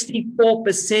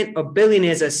 64% of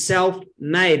billionaires are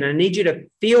self-made. And I need you to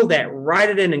feel that, write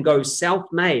it in and go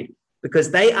self-made,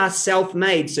 because they are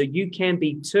self-made, so you can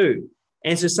be too.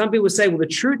 And so some people say, well, the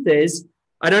truth is,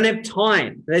 I don't have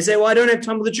time. They say, well, I don't have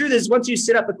time. Well, the truth is, once you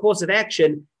set up the course of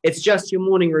action, it's just your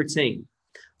morning routine.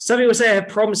 Some people say, I have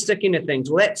problems sticking to things.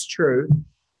 Well, that's true.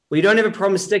 Well, you don't have a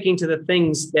problem sticking to the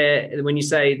things that, when you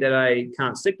say that I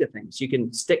can't stick to things, you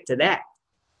can stick to that.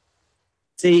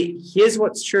 See, here's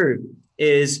what's true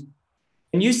is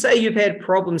when you say you've had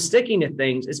problems sticking to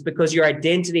things, it's because your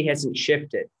identity hasn't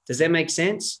shifted. Does that make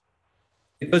sense?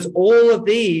 Because all of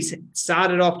these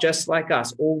started off just like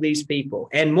us, all these people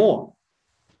and more.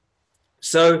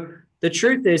 So the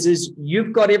truth is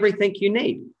you've got everything you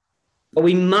need, but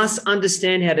we must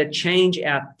understand how to change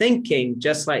our thinking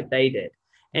just like they did.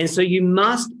 And so you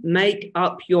must make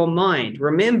up your mind.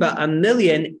 Remember, 1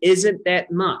 million isn't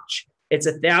that much. It's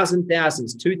 1,000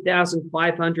 thousands,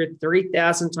 2,500,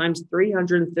 3,000 times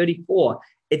 334.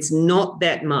 It's not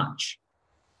that much.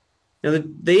 Now,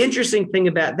 the interesting thing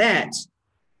about that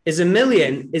is 1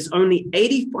 million is only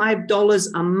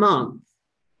 $85 a month,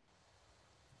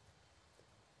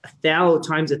 1,000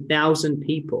 times 1,000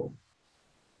 people.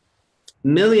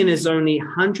 1 million is only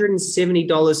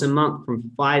 $170 a month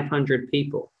from 500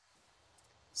 people.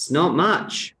 It's not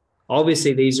much.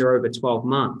 Obviously, these are over 12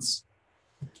 months.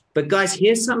 But guys,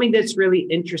 here's something that's really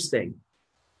interesting.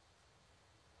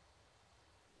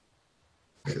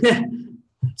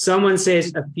 Someone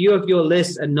says, a few of your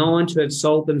lists are known to have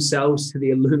sold themselves to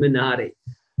the Illuminati.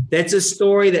 That's a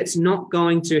story that's not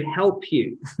going to help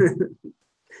you.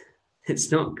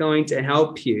 It's not going to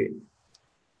help you.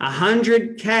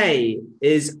 100K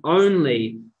is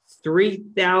only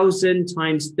 3,000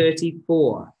 times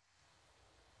 34.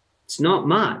 It's not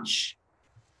much.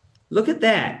 Look at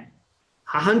that.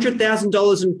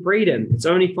 $100,000 in freedom. It's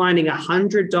only finding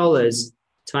 $100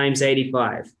 times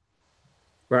 85,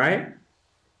 right?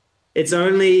 It's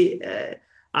only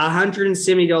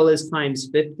 $170 times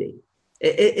 50.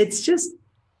 It's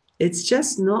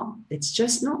just not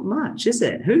much, is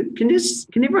it?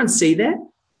 Can everyone see that?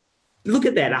 Look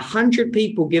at that, 100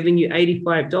 people giving you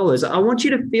 $85. I want you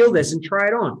to feel this and try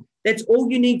it on. That's all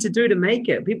you need to do to make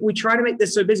it. We try to make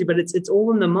this so busy, but it's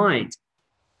all in the mind.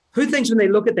 Who thinks when they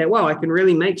look at that, wow, I can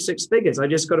really make 6 figures. I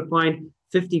just got to find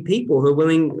 50 people who are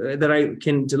willing that I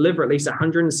can deliver at least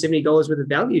 $170 worth of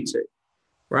value to,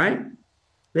 right?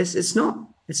 It's not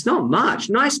much.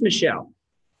 Nice, Michelle.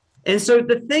 And so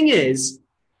the thing is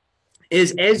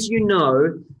as you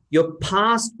know, your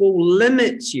past will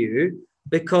limit you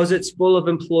because it's full of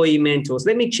employee mentors.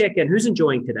 Let me check in. Who's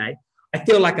enjoying today? I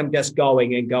feel like I'm just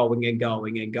going and going and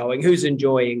going and going. Who's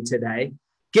enjoying today?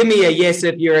 Give me a yes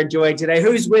if you're enjoying today.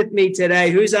 Who's with me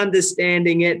today? Who's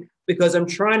understanding it? Because I'm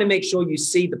trying to make sure you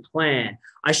see the plan.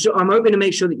 I'm hoping to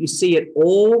make sure that you see it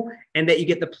all and that you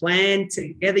get the plan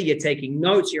together. You're taking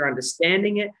notes. You're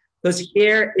understanding it. Because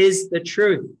here is the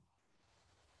truth.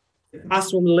 The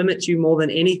past will limit you more than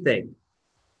anything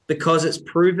because it's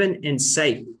proven and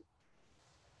safe.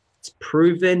 It's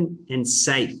proven and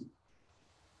safe.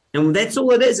 And that's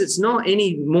all it is. It's not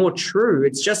any more true.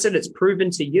 It's just that it's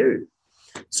proven to you.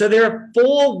 So there are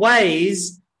 4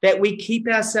 ways that we keep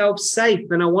ourselves safe.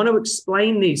 And I want to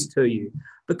explain these to you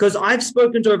because I've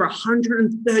spoken to over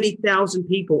 130,000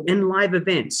 people in live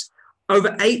events,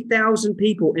 over 8,000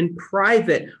 people in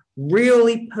private,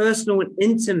 really personal and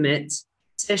intimate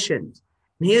sessions.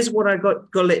 And here's what I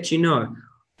got to let you know.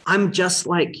 I'm just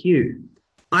like you.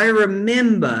 I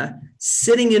remember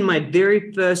sitting in my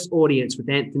very first audience with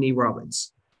Anthony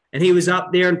Robbins, and he was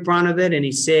up there in front of it, and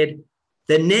he said,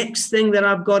 the next thing that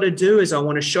I've got to do is I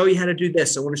want to show you how to do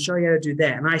this. I want to show you how to do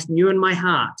that. And I knew in my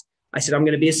heart, I said, I'm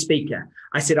going to be a speaker.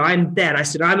 I said, I'm that. I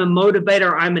said, I'm a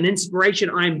motivator. I'm an inspiration.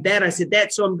 I'm that. I said,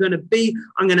 that's who I'm going to be.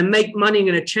 I'm going to make money. I'm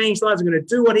going to change lives. I'm going to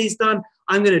do what he's done.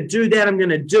 I'm going to do that. I'm going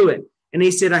to do it. And he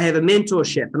said, I have a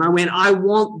mentorship. And I went, I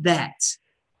want that.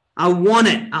 I want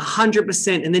it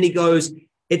 100%. And then he goes,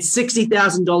 it's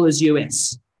 $60,000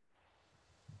 US.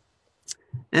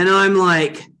 And I'm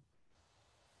like,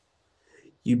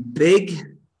 you big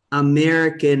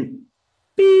American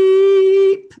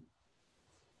beep.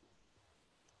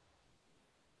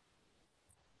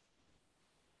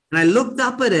 And I looked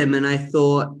up at him and I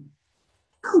thought,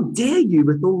 how dare you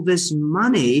with all this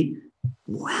money?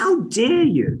 How dare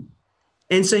you?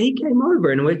 And so he came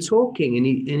over and we're talking and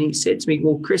he said to me,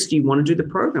 well, Chris, do you want to do the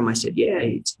program? I said, yeah.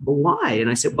 He said, well, why? And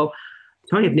I said, well,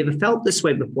 Tony, I've never felt this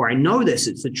way before. I know this.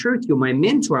 It's the truth. You're my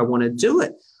mentor. I want to do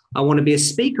it. I want to be a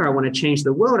speaker. I want to change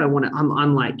the world.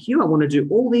 I'm like you. I want to do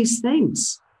all these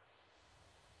things.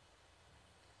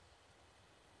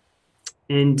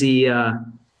 And he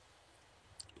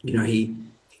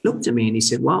looked at me and he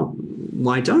said, well,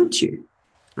 why don't you?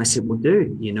 I said, well,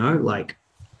 dude, like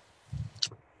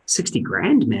 60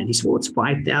 grand, man. He said, well, it's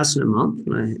 5,000 a month.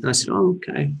 And I said, oh,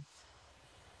 okay.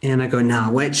 And I go,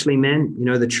 no, actually, man,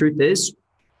 the truth is,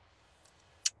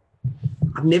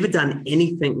 I've never done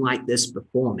anything like this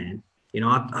before, man.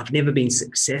 I've never been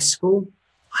successful.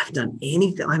 I've done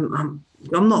anything. I'm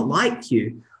not like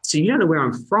you. So you don't know where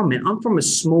I'm from, man. I'm from a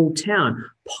small town,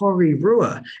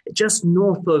 Porirua, just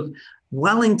north of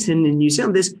Wellington in New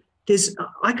Zealand.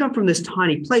 I come from this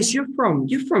tiny place. You're from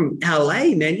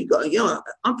LA, man.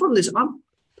 I'm from this.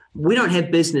 We don't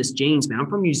have business genes, man. I'm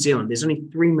from New Zealand. There's only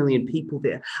 3 million people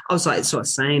there. I was like, sort of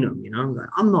saying to him, I'm like,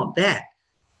 I'm not that.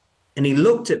 And he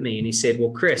looked at me and he said,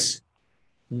 well, Chris,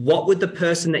 what would the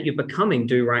person that you're becoming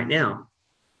do right now?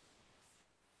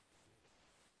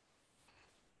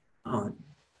 Oh,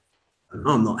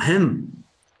 I'm not him.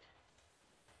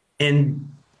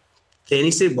 And then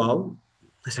he said, well,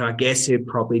 so I guess he'd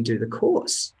probably do the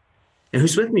course. And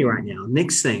who's with me right now?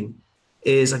 Next thing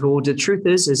is I go, well, the truth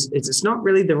is it's not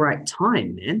really the right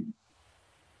time, man.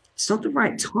 It's not the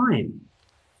right time.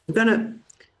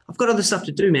 I've got other stuff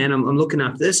to do, man. I'm looking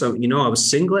after this. I was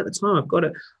single at the time. I've got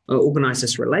to organize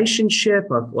this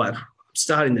relationship. I'm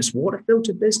starting this water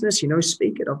filter business,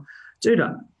 speak it. Dude,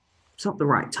 it's not the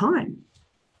right time.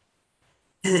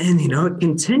 And it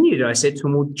continued. I said to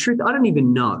him, well, truth, I don't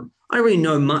even know. I don't really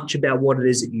know much about what it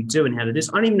is that you do and how to do this.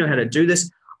 I don't even know how to do this.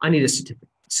 I need a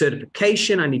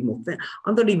certification. I need more.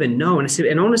 I don't even know. And I said,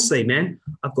 and honestly, man,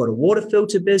 I've got a water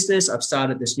filter business. I've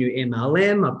started this new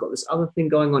MLM. I've got this other thing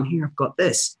going on here. I've got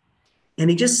this. And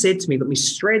he just said to me, looked me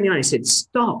straight in the eye. He said,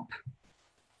 stop.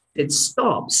 He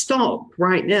said, stop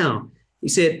right now. He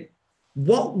said,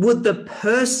 what would the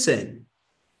person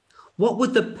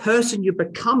you're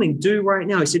becoming do right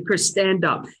now? He said, Chris, stand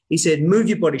up. He said, move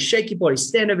your body, shake your body,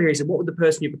 stand over here. He said, what would the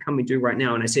person you're becoming do right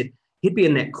now? And I said, He'd be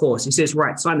in that course. He says,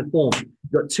 right, sign the form.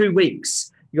 You've got 2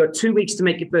 weeks. You got 2 weeks to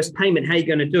make your first payment. How are you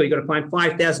going to do it? You got to find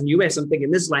 5,000 US. I'm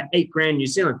thinking this is like 8 grand New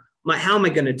Zealand. I'm like, how am I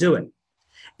going to do it?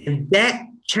 And that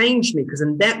changed me, because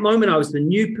in that moment I was the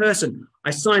new person.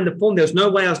 I signed the form. There was no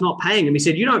way I was not paying him. He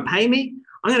said, you don't pay me?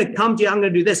 I'm going to come to you. I'm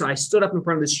going to do this. I stood up in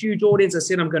front of this huge audience. I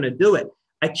said, I'm going to do it.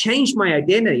 I changed my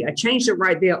identity. I changed it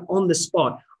right there on the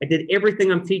spot. I did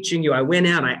everything I'm teaching you. I went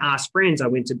out, I asked friends, I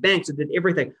went to banks, I did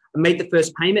everything. I made the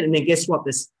first payment, and then guess what?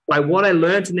 By what I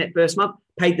learned in that first month,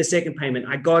 paid the second payment.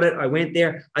 I got it. I went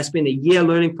there. I spent a year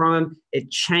learning from him. It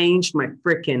changed my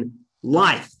freaking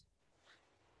life.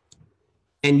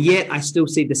 And yet I still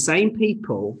see the same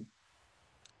people.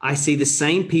 I see the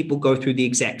same people go through the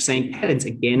exact same patterns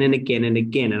again and again and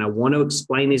again. And I want to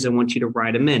explain these. I want you to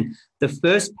write them in. The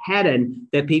first pattern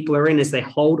that people are in is they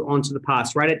hold on to the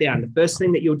past. Write it down. The first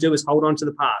thing that you'll do is hold on to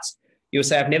the past. You'll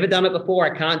say, I've never done it before.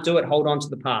 I can't do it. Hold on to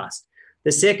the past.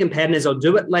 The second pattern is I'll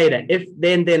do it later. If,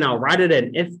 then I'll. Write it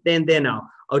in. If, then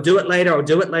I'll do it later. I'll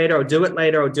do it later. I'll do it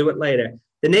later. I'll do it later.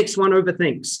 The next one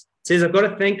overthinks. It says, I've got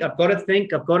to think. I've got to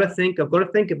think. I've got to think. I've got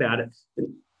to think about it.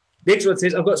 Next one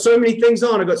says, I've got so many things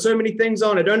on. I've got so many things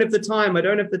on. I don't have the time. I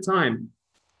don't have the time.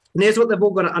 And here's what they've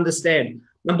all got to understand.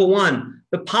 Number one,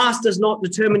 the past does not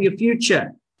determine your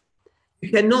future. You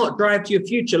cannot drive to your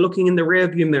future looking in the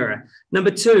rearview mirror.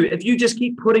 Number two, if you just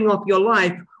keep putting off your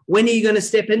life, when are you going to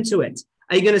step into it?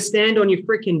 Are you going to stand on your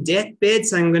freaking deathbed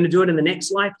saying, I'm going to do it in the next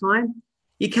lifetime?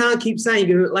 You can't keep saying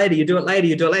you do it later, you do it later,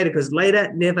 you do it later, because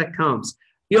later never comes.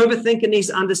 The overthinker needs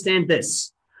to understand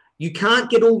this. You can't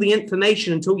get all the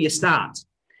information until you start.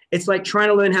 It's like trying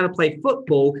to learn how to play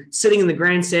football, sitting in the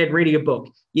grandstand reading a book.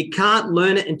 You can't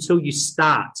learn it until you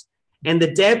start. And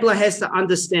the dabbler has to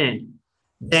understand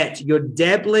that your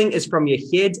dabbling is from your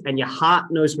head and your heart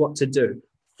knows what to do.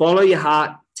 Follow your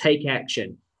heart, take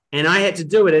action. And I had to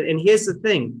do it. And here's the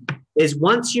thing, is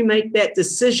once you make that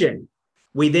decision,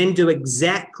 we then do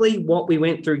exactly what we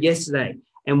went through yesterday.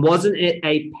 And wasn't it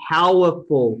a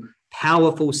powerful,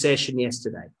 powerful session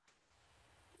yesterday?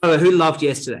 Oh, who loved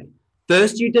yesterday?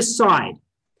 First, you decide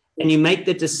and you make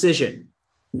the decision.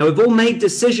 Now, we've all made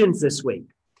decisions this week.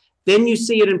 Then you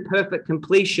see it in perfect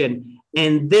completion,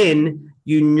 and then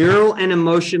you neural and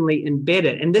emotionally embed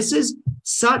it. And this is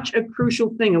such a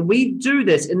crucial thing. And we do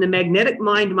this in the Magnetic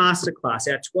Mind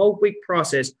Masterclass, our 12-week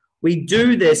process. We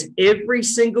do this every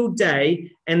single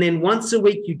day. And then once a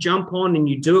week, you jump on and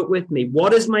you do it with me.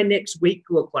 What does my next week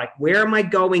look like? Where am I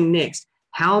going next?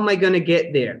 How am I going to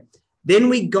get there? Then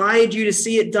we guide you to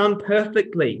see it done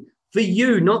perfectly for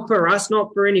you, not for us,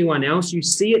 not for anyone else. You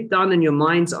see it done in your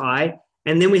mind's eye.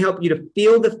 And then we help you to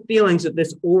feel the feelings of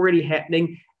this already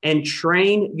happening and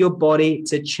train your body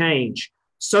to change.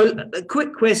 So a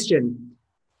quick question.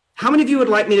 How many of you would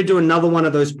like me to do another one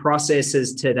of those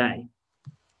processes today?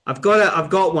 I've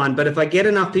got one, but if I get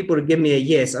enough people to give me a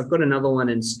yes, I've got another one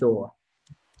in store.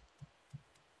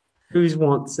 Who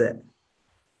wants it?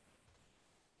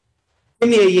 Give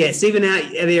me a yes, even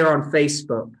out there on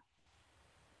Facebook.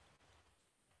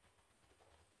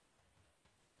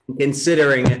 I'm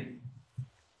considering it.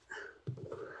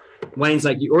 Wayne's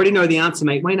like, you already know the answer,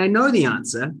 mate. Wayne, I know the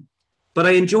answer, but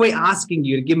I enjoy asking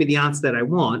you to give me the answer that I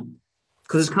want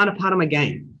because it's kind of part of my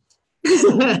game.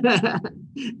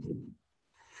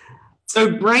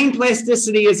 So brain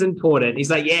plasticity is important. He's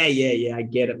like, yeah, I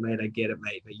get it, mate. I get it,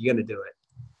 mate, but you're going to do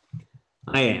it.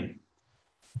 I am.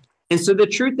 And so the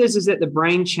truth is that the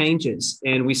brain changes.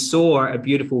 And we saw a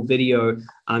beautiful video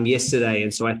yesterday.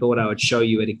 And so I thought I would show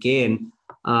you it again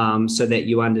so that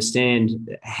you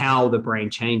understand how the brain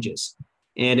changes.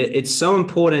 And it's so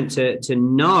important to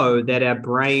know that our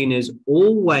brain is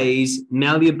always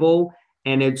malleable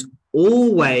and it's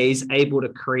always able to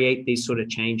create these sort of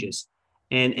changes.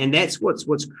 And that's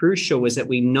what's crucial, is that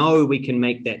we know we can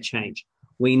make that change.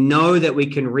 We know that we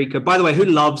can recode. By the way, who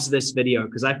loves this video?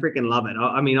 Because I freaking love it.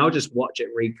 I mean, I'll just watch it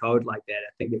recode like that.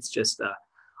 I think it's just,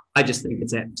 I just think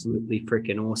it's absolutely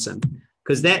freaking awesome.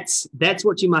 Because that's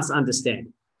what you must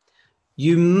understand.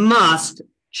 You must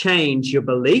change your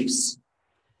beliefs,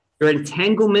 your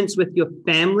entanglements with your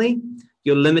family,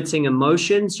 your limiting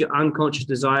emotions, your unconscious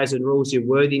desires and rules, your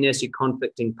worthiness, your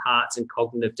conflicting parts, and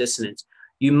cognitive dissonance.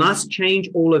 You must change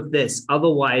all of this.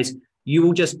 Otherwise, you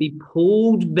will just be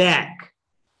pulled back.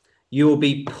 You will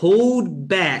be pulled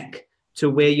back to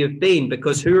where you've been,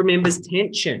 because who remembers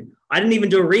tension? I didn't even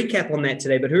do a recap on that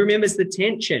today, but who remembers the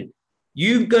tension?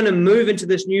 You're going to move into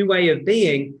this new way of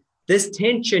being. This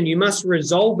tension, you must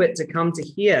resolve it to come to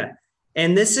here.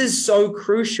 And this is so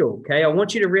crucial, okay? I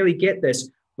want you to really get this.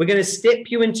 We're going to step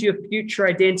you into your future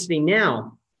identity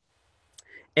now.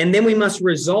 And then we must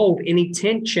resolve any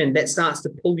tension that starts to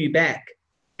pull you back.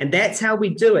 And that's how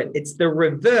we do it. It's the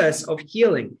reverse of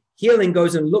healing. Healing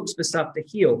goes and looks for stuff to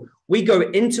heal. We go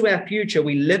into our future,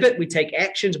 we live it, we take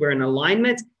actions, we're in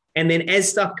alignment. And then as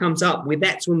stuff comes up,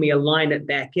 that's when we align it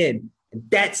back in. And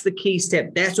that's the key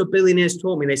step. That's what billionaires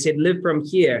taught me. They said, live from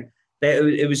here.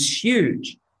 It was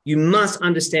huge. You must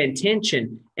understand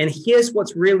tension. And here's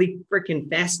what's really freaking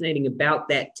fascinating about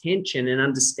that tension and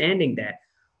understanding that.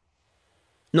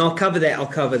 No, I'll cover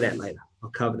that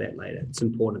later. It's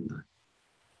important though.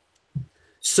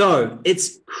 So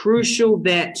it's crucial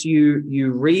that you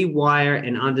rewire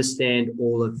and understand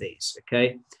all of these,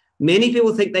 okay? Many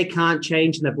people think they can't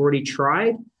change and they've already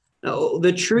tried.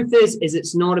 The truth is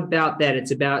it's not about that.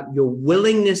 It's about your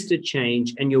willingness to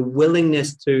change and your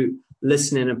willingness to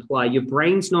listen and apply. Your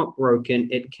brain's not broken.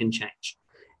 It can change.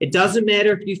 It doesn't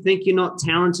matter if you think you're not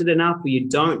talented enough or you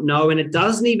don't know, and it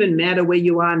doesn't even matter where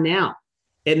you are now.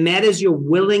 It matters your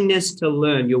willingness to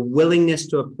learn, your willingness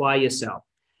to apply yourself.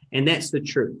 And that's the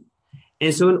truth.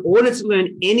 And so in order to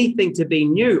learn anything to be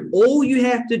new, all you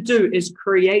have to do is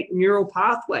create neural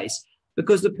pathways,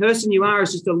 because the person you are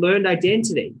is just a learned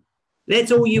identity.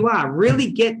 That's all you are.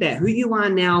 Really get that. Who you are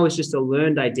now is just a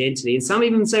learned identity. And some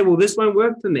even say, well, this won't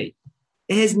work for me.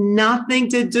 It has nothing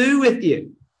to do with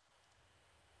you.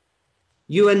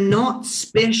 You are not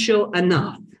special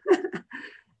enough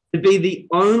to be the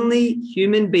only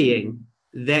human being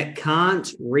that can't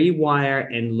rewire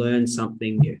and learn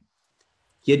something new.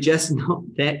 You're just not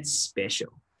that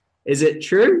special. Is it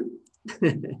true?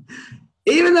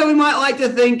 Even though we might like to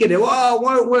think it, oh, it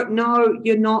won't work. No,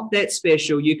 you're not that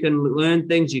special. You can learn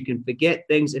things. You can forget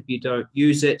things. If you don't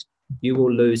use it, you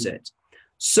will lose it.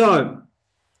 So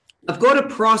I've got a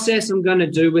process I'm going to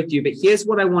do with you, but here's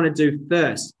what I want to do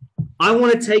first. I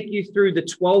want to take you through the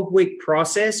 12-week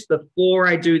process before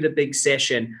I do the big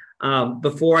session,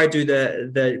 before I do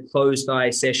the closed eye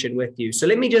session with you. So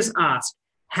let me just ask,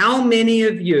 how many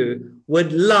of you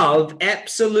would love,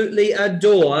 absolutely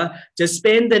adore, to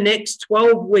spend the next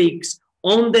 12 weeks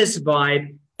on this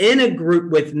vibe in a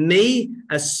group with me,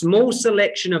 a small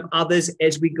selection of others,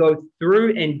 as we go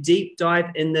through and deep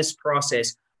dive in this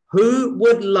process? Who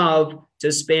would love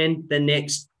to spend the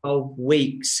next 12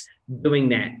 weeks doing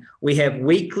that? We have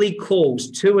weekly calls,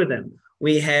 2 of them.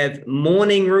 We have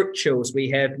morning rituals. We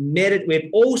have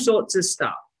all sorts of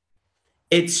stuff.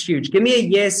 It's huge. Give me a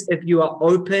yes if you are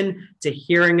open to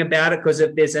hearing about it, because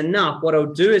if there's enough, what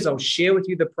I'll do is I'll share with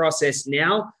you the process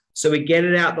now so we get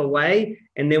it out the way,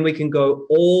 and then we can go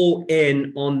all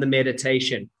in on the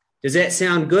meditation. Does that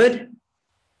sound good?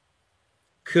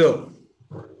 Cool.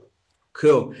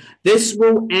 Cool. This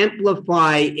will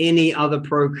amplify any other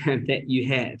program that you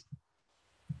have,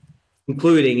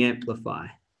 including Amplify.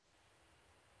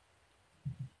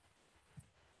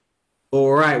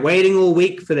 All right, waiting all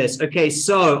week for this. Okay,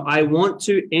 so I want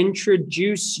to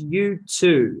introduce you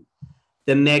to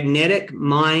the Magnetic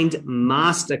Mind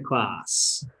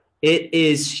Masterclass. It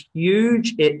is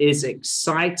huge. It is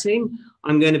exciting.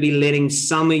 I'm going to be letting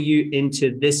some of you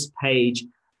into this page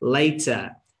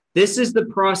later. This is the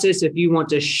process if you want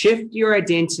to shift your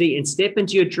identity and step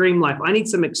into your dream life. I need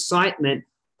some excitement.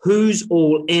 Who's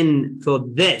all in for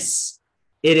this?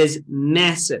 It is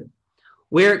massive.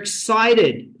 We're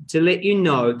excited to let you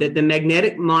know that the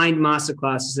Magnetic Mind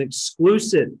Masterclass is an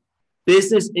exclusive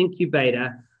business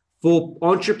incubator for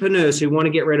entrepreneurs who want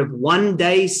to get rid of one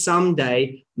day,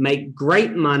 someday, make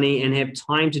great money, and have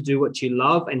time to do what you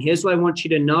love. And here's what I want you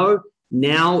to know.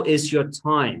 Now is your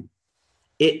time.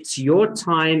 It's your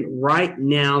time right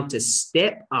now to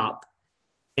step up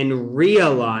and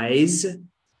realize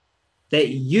that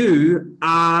you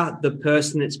are the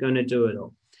person that's going to do it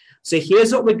all. So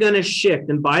here's what we're going to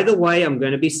shift. And by the way, I'm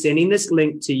going to be sending this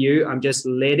link to you. I'm just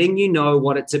letting you know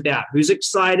what it's about. Who's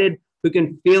excited? Who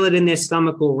can feel it in their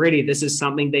stomach already? This is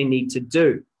something they need to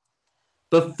do.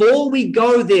 Before we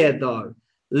go there, though,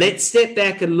 let's step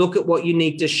back and look at what you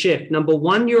need to shift. Number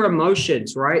one, your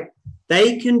emotions, right?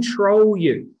 They control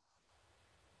you.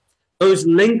 Those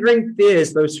lingering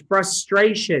fears, those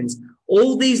frustrations,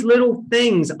 all these little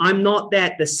things, I'm not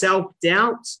that, the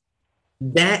self-doubt,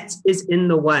 that is in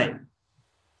the way.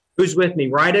 Who's with me?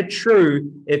 Right or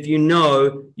true if you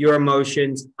know your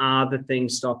emotions are the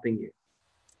things stopping you.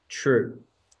 True.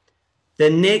 The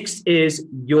next is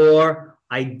your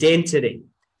identity.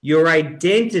 Your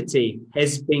identity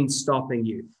has been stopping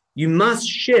you. You must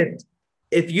shift.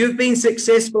 If you've been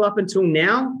successful up until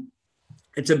now,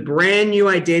 it's a brand new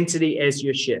identity as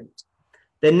your shift.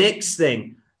 The next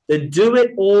thing, the do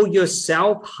it all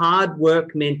yourself hard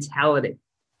work mentality.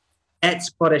 That's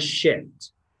got to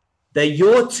shift. The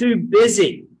you're too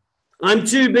busy. I'm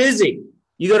too busy.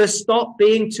 You got to stop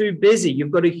being too busy.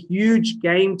 You've got a huge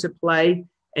game to play,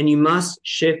 and you must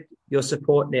shift your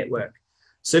support network.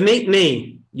 So meet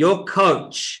me, your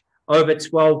coach, over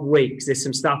 12 weeks. There's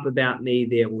some stuff about me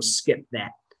there. We'll skip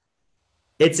that.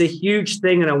 It's a huge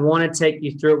thing, and I want to take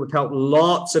you through it. We've helped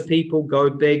lots of people go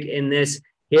big in this.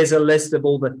 Here's a list of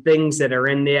all the things that are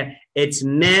in there. It's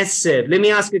massive. Let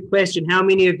me ask a question. How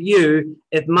many of you,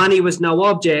 if money was no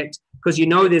object, because you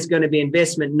know there's going to be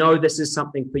investment, know this is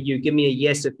something for you? Give me a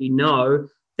yes if you know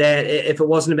that if it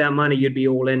wasn't about money, you'd be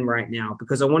all in right now,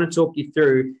 because I want to talk you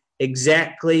through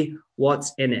exactly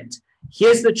what's in it.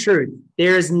 Here's the truth.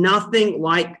 There is nothing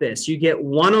like this. You get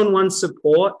one-on-one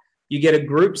support. You get a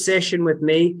group session with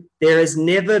me. There has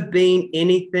never been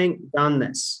anything done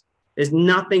this. There's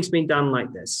nothing's been done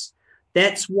like this.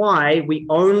 That's why we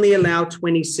only allow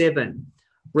 27.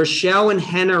 Rochelle and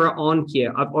Hannah are on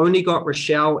here. I've only got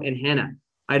Rochelle and Hannah.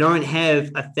 I don't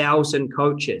have 1,000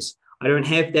 coaches. I don't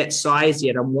have that size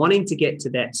yet. I'm wanting to get to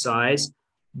that size,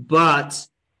 but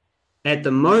at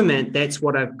the moment, that's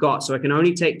what I've got. So I can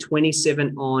only take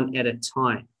 27 on at a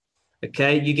time.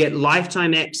 Okay, you get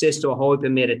lifetime access to a whole heap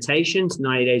of meditations,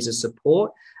 90 days of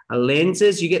support,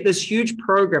 lenses. You get this huge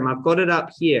program. I've got it up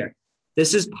here.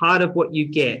 This is part of what you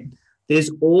get.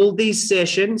 There's all these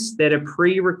sessions that are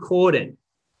pre-recorded.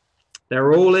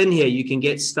 They're all in here. You can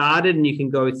get started and you can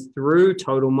go through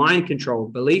total mind control,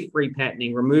 belief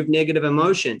repatterning, remove negative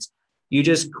emotions. You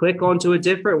just click onto a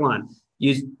different one.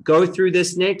 You go through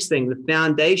this next thing, the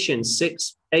foundation,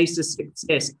 6 days to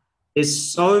success.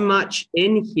 There's so much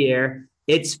in here.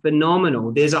 It's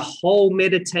phenomenal. There's a whole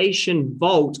meditation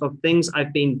vault of things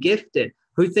I've been gifted.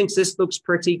 Who thinks this looks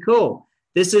pretty cool?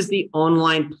 This is the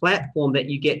online platform that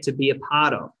you get to be a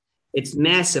part of. It's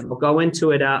massive. I'll go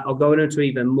into it. I'll go into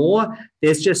even more.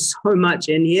 There's just so much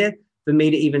in here for me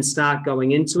to even start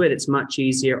going into it. It's much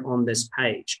easier on this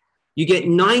page. You get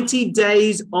 90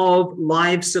 days of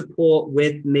live support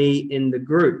with me in the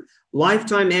group.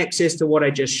 Lifetime access to what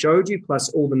I just showed you, plus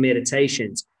all the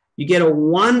meditations. You get a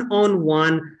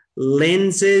one-on-one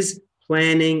lenses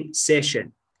planning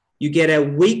session. You get a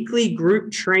weekly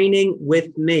group training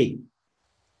with me.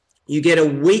 You get a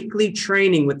weekly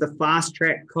training with the fast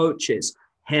track coaches,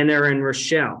 Hannah and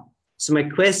Rochelle. So my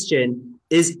question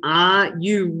is, are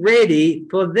you ready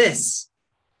for this?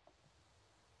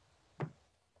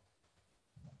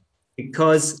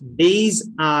 Because these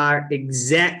are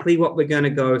exactly what we're going to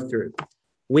go through.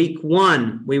 Week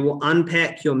 1, we will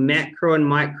unpack your macro and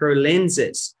micro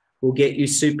lenses. We'll get you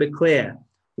super clear.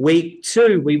 Week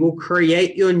 2, we will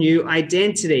create your new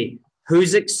identity.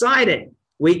 Who's excited?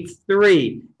 Week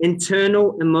 3,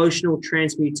 internal emotional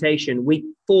transmutation. Week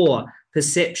 4,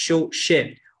 perceptual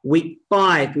shift. Week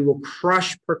 5, we will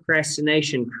crush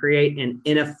procrastination, create an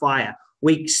inner fire.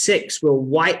 Week 6, we'll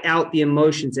white out the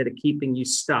emotions that are keeping you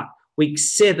stuck. Week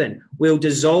 7, we'll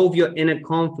dissolve your inner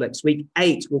conflicts. Week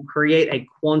 8, we'll create a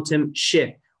quantum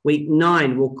shift. Week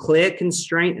 9, we'll clear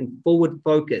constraint and forward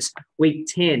focus. Week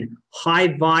 10, high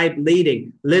vibe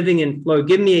leading, living in flow.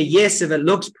 Give me a yes if it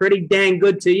looks pretty dang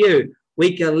good to you.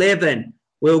 Week 11,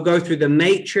 we'll go through the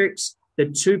matrix, the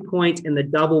 2-point and the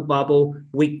double bubble.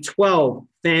 Week 12,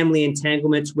 family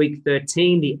entanglements. Week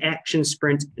 13, the action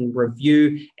sprint and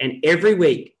review. And every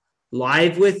week,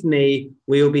 live with me,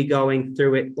 we'll be going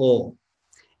through it all.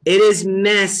 It is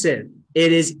massive.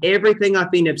 It is everything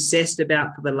I've been obsessed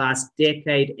about for the last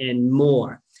decade and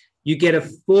more. You get a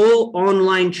full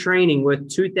online training worth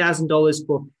 $2,000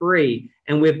 for free.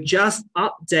 And we've just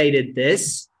updated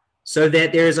this so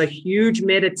that there is a huge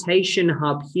meditation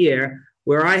hub here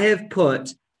where I have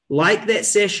put, like that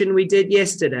session we did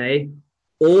yesterday,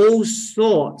 all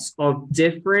sorts of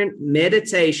different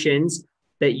meditations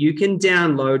that you can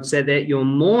download so that your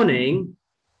morning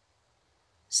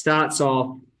starts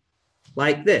off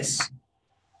like this.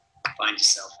 Find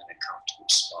yourself in a comfortable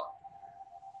spot.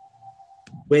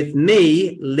 With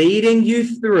me leading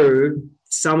you through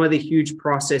some of the huge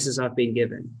processes I've been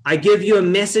given. I give you a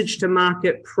message to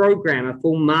market program, a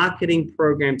full marketing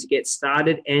program to get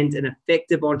started, and an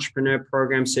effective entrepreneur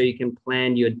program so you can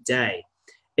plan your day.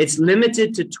 It's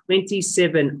limited to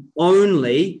 27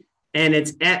 only, and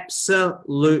it's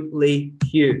absolutely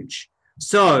huge.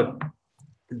 So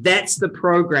that's the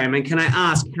program. And can I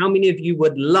ask how many of you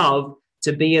would love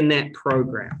to be in that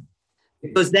program?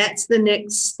 Because that's the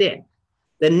next step.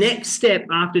 The next step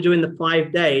after doing the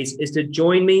 5 days is to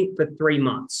join me for 3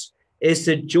 months, is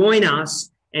to join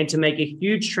us and to make a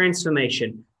huge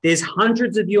transformation. There's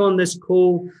hundreds of you on this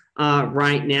call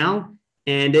right now,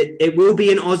 and it will be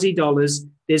in Aussie dollars.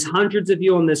 There's hundreds of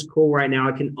you on this call right now.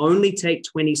 I can only take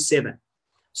 27.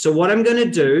 So what I'm going to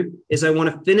do is I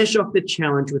want to finish off the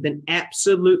challenge with an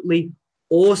absolutely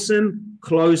awesome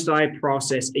closed eye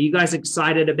process. Are you guys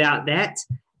excited about that?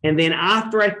 And then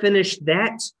after I finish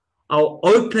that, I'll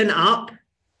open up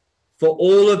for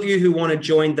all of you who want to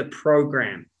join the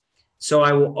program. So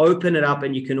I will open it up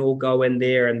and you can all go in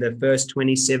there, and the first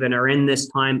 27 are in this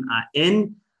time are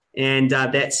in. And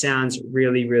that sounds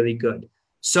really, really good.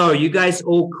 So you guys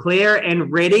all clear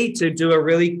and ready to do a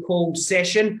really cool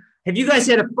session? Have you guys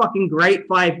had a fucking great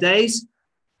 5 days?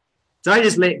 Did I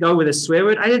just let go with a swear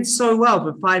word? I did so well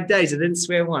for 5 days. I didn't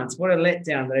swear once. What a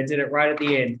letdown that I did it right at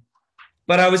the end.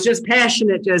 But I was just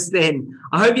passionate just then.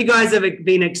 I hope you guys have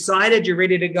been excited. You're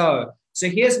ready to go. So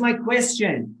here's my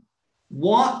question.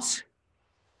 What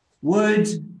would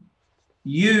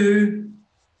you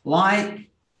like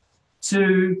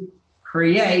to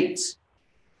create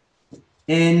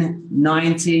in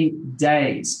 90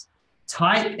 days?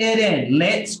 Type it in.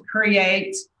 Let's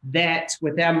create that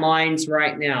with our minds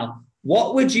right now.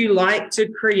 What would you like to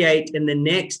create in the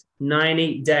next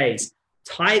 90 days?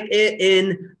 Type it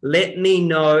in. Let me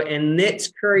know. And let's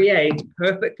create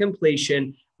perfect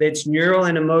completion. Let's neural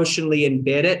and emotionally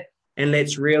embed it. And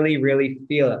let's really, really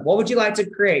feel it. What would you like to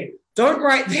create? Don't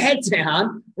write that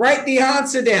down. Write the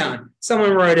answer down.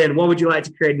 Someone wrote in, what would you like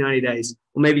to create in 90 days?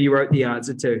 Or maybe you wrote the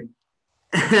answer too.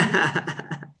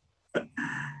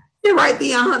 Yeah, write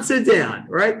the answer down.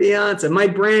 Write the answer. My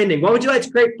branding. What would you like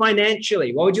to create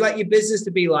financially? What would you like your business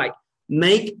to be like?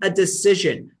 Make a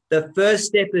decision. The first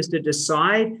step is to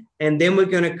decide, and then we're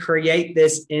going to create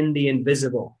this in the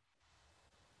invisible.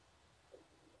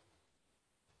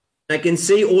 I can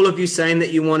see all of you saying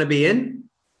that you want to be in,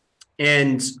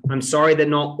 and I'm sorry that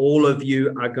not all of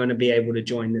you are going to be able to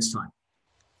join this time.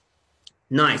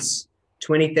 Nice.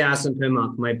 20,000 per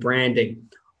month. My branding.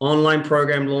 Online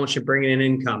program launch and bringing in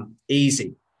income.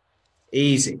 Easy.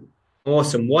 Easy.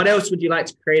 Awesome. What else would you like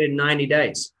to create in 90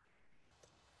 days?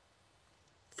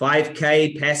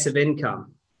 5K passive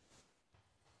income.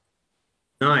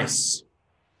 Nice.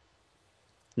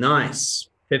 Nice.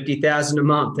 50,000 a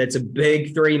month. That's a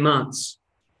big 3 months.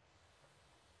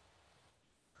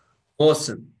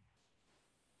 Awesome.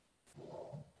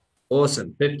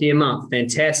 Awesome. 50 a month.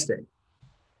 Fantastic.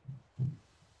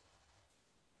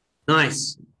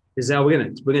 Nice. Is that we're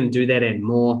gonna do that and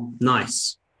more.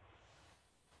 Nice.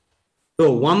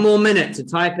 Cool. 1 more minute to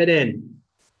type it in.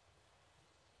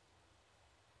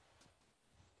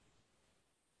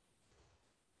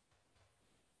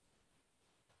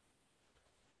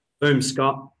 Boom,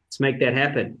 Scott. Let's make that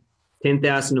happen.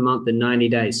 10,000 a month in 90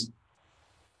 days.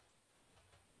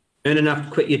 Earn enough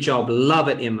to quit your job. Love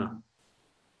it, Emma.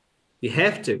 You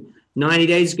have to. 90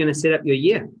 days is going to set up your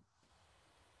year.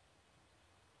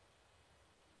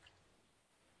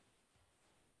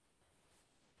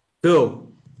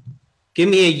 Cool. Give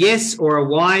me a yes or a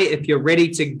Y if you're ready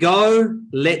to go.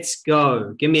 Let's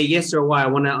go. Give me a yes or a Y. I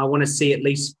want to see at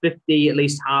least 50, at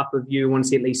least half of you. I want to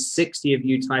see at least 60 of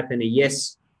you type in a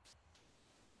yes.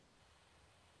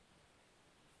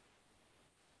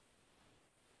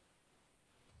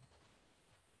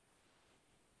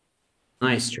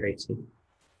 Nice, Tracy.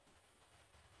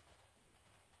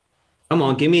 Come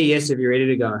on, give me a yes if you're ready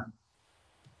to go.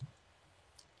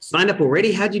 Signed up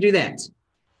already? How'd you do that?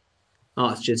 Oh,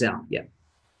 it's Giselle. Yeah.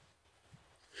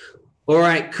 All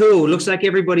right, cool. Looks like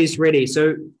everybody's ready.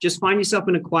 So just find yourself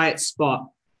in a quiet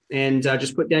spot and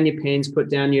just put down your pens, put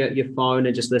down your phone,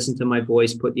 and just listen to my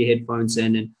voice. Put your headphones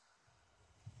in. And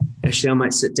actually, I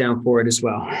might sit down for it as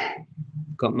well.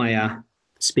 Got my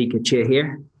speaker chair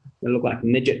here. I look like a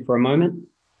midget for a moment.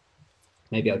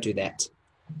 Maybe I'll do that.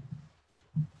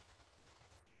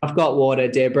 I've got water,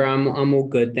 Deborah. I'm all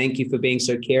good. Thank you for being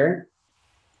so caring.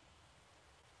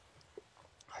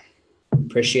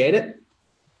 Appreciate it.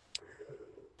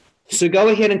 So go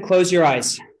ahead and close your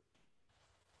eyes.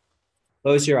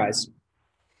 Close your eyes.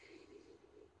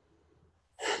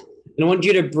 And I want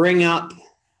you to bring up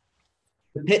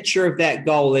the picture of that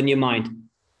goal in your mind.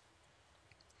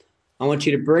 I want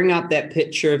you to bring up that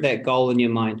picture of that goal in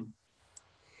your mind.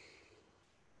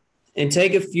 And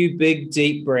take a few big,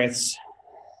 deep breaths.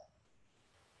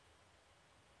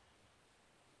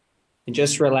 And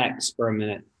just relax for a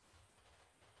minute.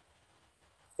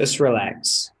 Just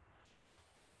relax.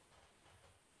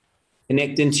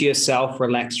 Connect into yourself,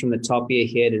 relax from the top of your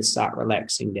head and start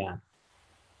relaxing down.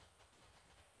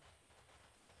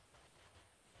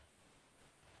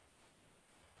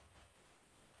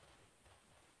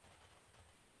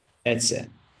 That's it.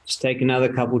 Just take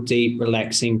another couple deep,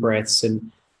 relaxing breaths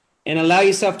and allow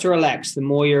yourself to relax. The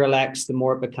more you relax, the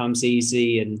more it becomes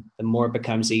easy. And the more it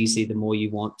becomes easy, the more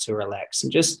you want to relax.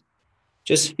 And just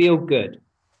feel good.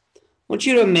 I want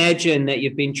you to imagine that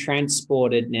you've been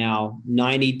transported now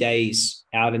 90 days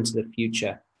out into the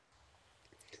future.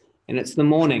 And it's the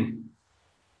morning.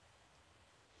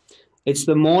 It's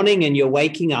the morning and you're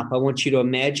waking up. I want you to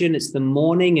imagine it's the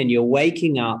morning and you're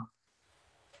waking up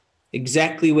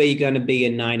exactly where you're going to be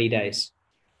in 90 days.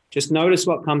 Just notice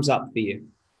what comes up for you.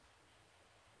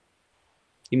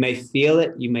 You may feel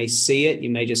it, you may see it, you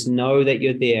may just know that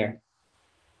you're there.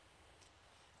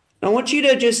 I want you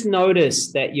to just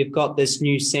notice that you've got this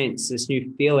new sense, this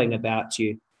new feeling about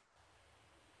you.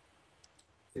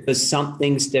 Because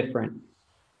something's different.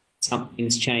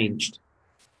 Something's changed.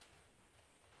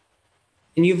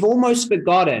 And you've almost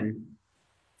forgotten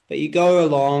that you go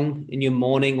along in your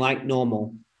morning like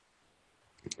normal.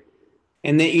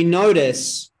 And that you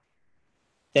notice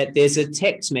that there's a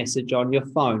text message on your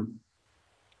phone.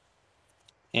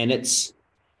 And it's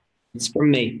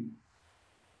from me.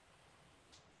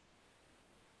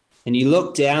 And you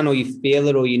look down or you feel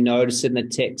it or you notice it and the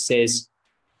text says,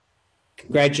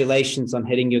 "Congratulations on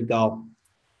hitting your goal."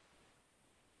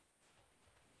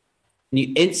 And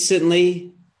you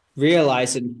instantly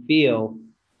realize and feel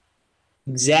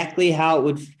exactly how it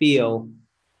would feel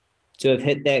to have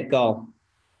hit that goal.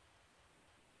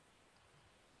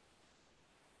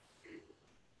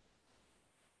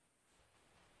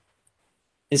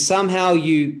 And somehow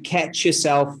you catch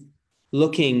yourself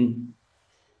looking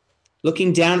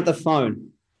down at the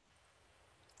phone.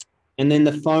 And then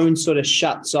the phone sort of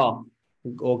shuts off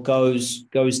or goes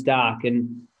dark.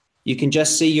 And you can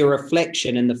just see your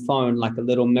reflection in the phone like a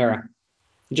little mirror.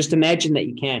 And just imagine that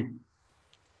you can. And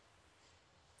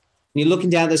you're looking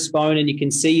down at this phone and you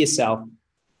can see yourself.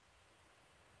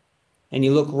 And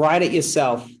you look right at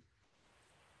yourself. And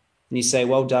you say,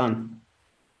 "Well done.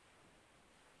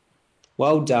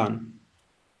 Well done."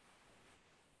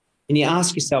 And you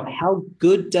ask yourself, how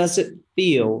good does it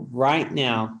feel right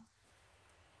now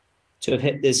to have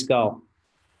hit this goal?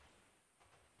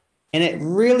 And it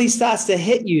really starts to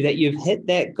hit you that you've hit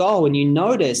that goal. And you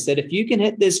notice that if you can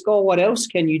hit this goal, what else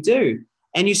can you do?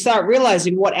 And you start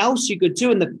realizing what else you could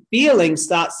do. And the feeling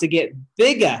starts to get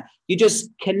bigger. You're just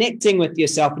connecting with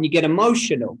yourself and you get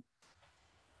emotional.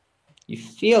 You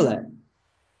feel it.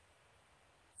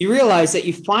 You realize that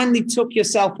you finally took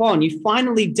yourself on. You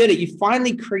finally did it. You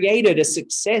finally created a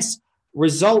success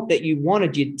result that you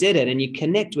wanted. You did it. And you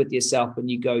connect with yourself and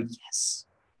you go, yes,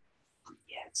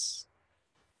 yes.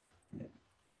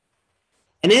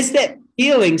 And as that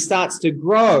feeling starts to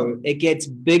grow, it gets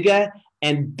bigger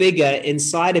and bigger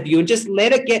inside of you. And just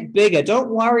let it get bigger.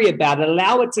 Don't worry about it.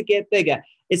 Allow it to get bigger.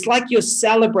 It's like you're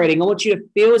celebrating. I want you to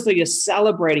feel as though you're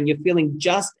celebrating. You're feeling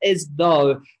just as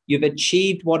though you've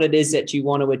achieved what it is that you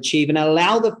want to achieve. And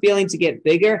allow the feeling to get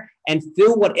bigger and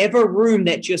fill whatever room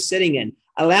that you're sitting in.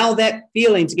 Allow that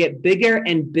feeling to get bigger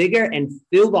and bigger and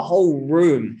fill the whole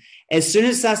room. As soon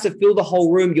as it starts to fill the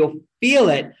whole room, you'll feel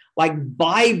it like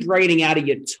vibrating out of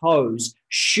your toes,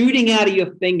 shooting out of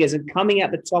your fingers and coming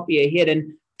out the top of your head.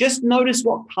 And just notice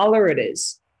what color it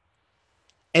is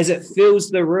as it fills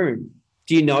the room.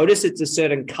 Do you notice it's a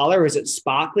certain color? Is it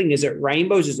sparkling? Is it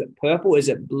rainbows? Is it purple? Is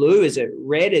it blue? Is it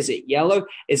red? Is it yellow?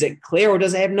 Is it clear? Or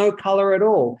does it have no color at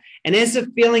all? And as the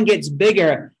feeling gets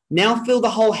bigger, now fill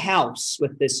the whole house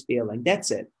with this feeling. That's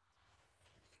it.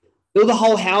 Fill the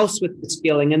whole house with this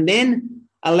feeling and then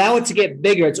allow it to get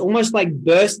bigger. It's almost like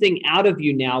bursting out of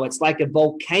you now. It's like a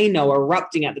volcano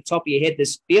erupting at the top of your head.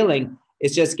 This feeling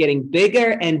is just getting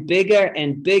bigger and bigger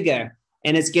and bigger.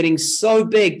 And it's getting so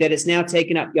big that it's now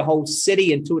taken up your whole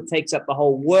city until it takes up the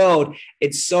whole world.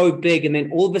 It's so big. And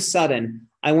then all of a sudden,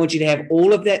 I want you to have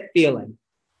all of that feeling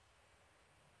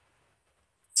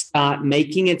start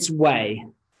making its way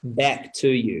back to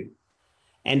you.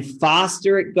 And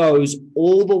faster it goes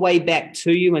all the way back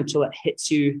to you until it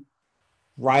hits you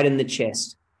right in the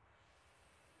chest.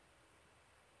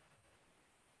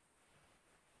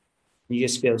 You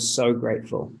just feel so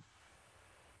grateful.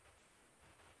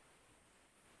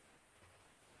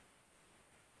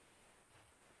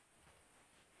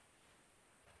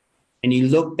 And you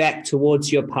look back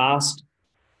towards your past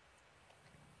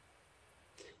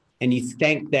and you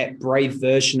thank that brave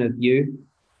version of you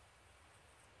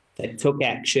that took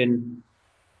action,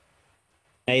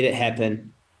 made it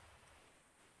happen,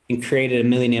 and created a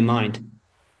millionaire mind.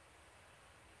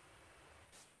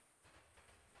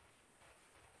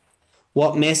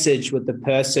 What message would the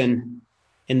person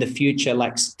in the future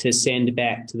like to send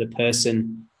back to the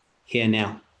person here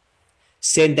now?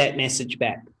 Send that message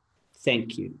back.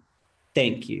 Thank you.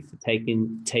 Thank you for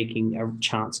taking a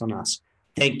chance on us.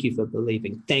 Thank you for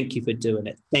believing. Thank you for doing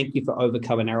it. Thank you for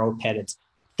overcoming our old patterns.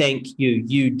 Thank you.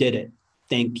 You did it.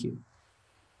 Thank you.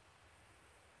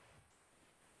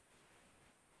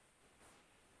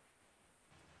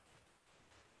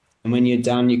 And when you're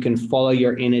done, you can follow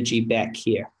your energy back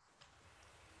here.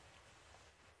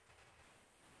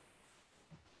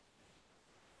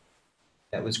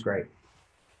 That was great.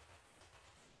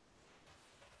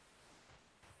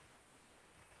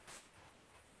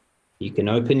 You can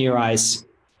open your eyes,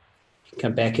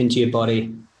 come back into your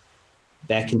body,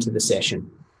 back into the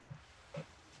session.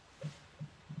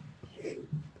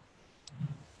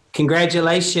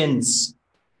 Congratulations.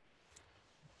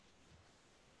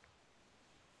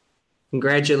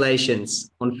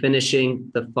 Congratulations on finishing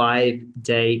the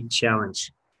 5-day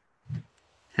challenge.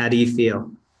 How do you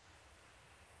feel?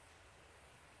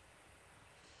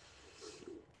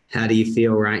 How do you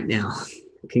feel right now?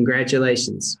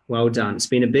 Congratulations. Well done. It's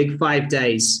been a big 5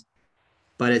 days,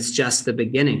 but it's just the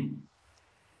beginning.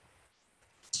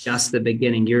 It's just the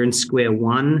beginning. You're in square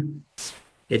one.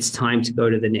 It's time to go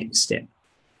to the next step.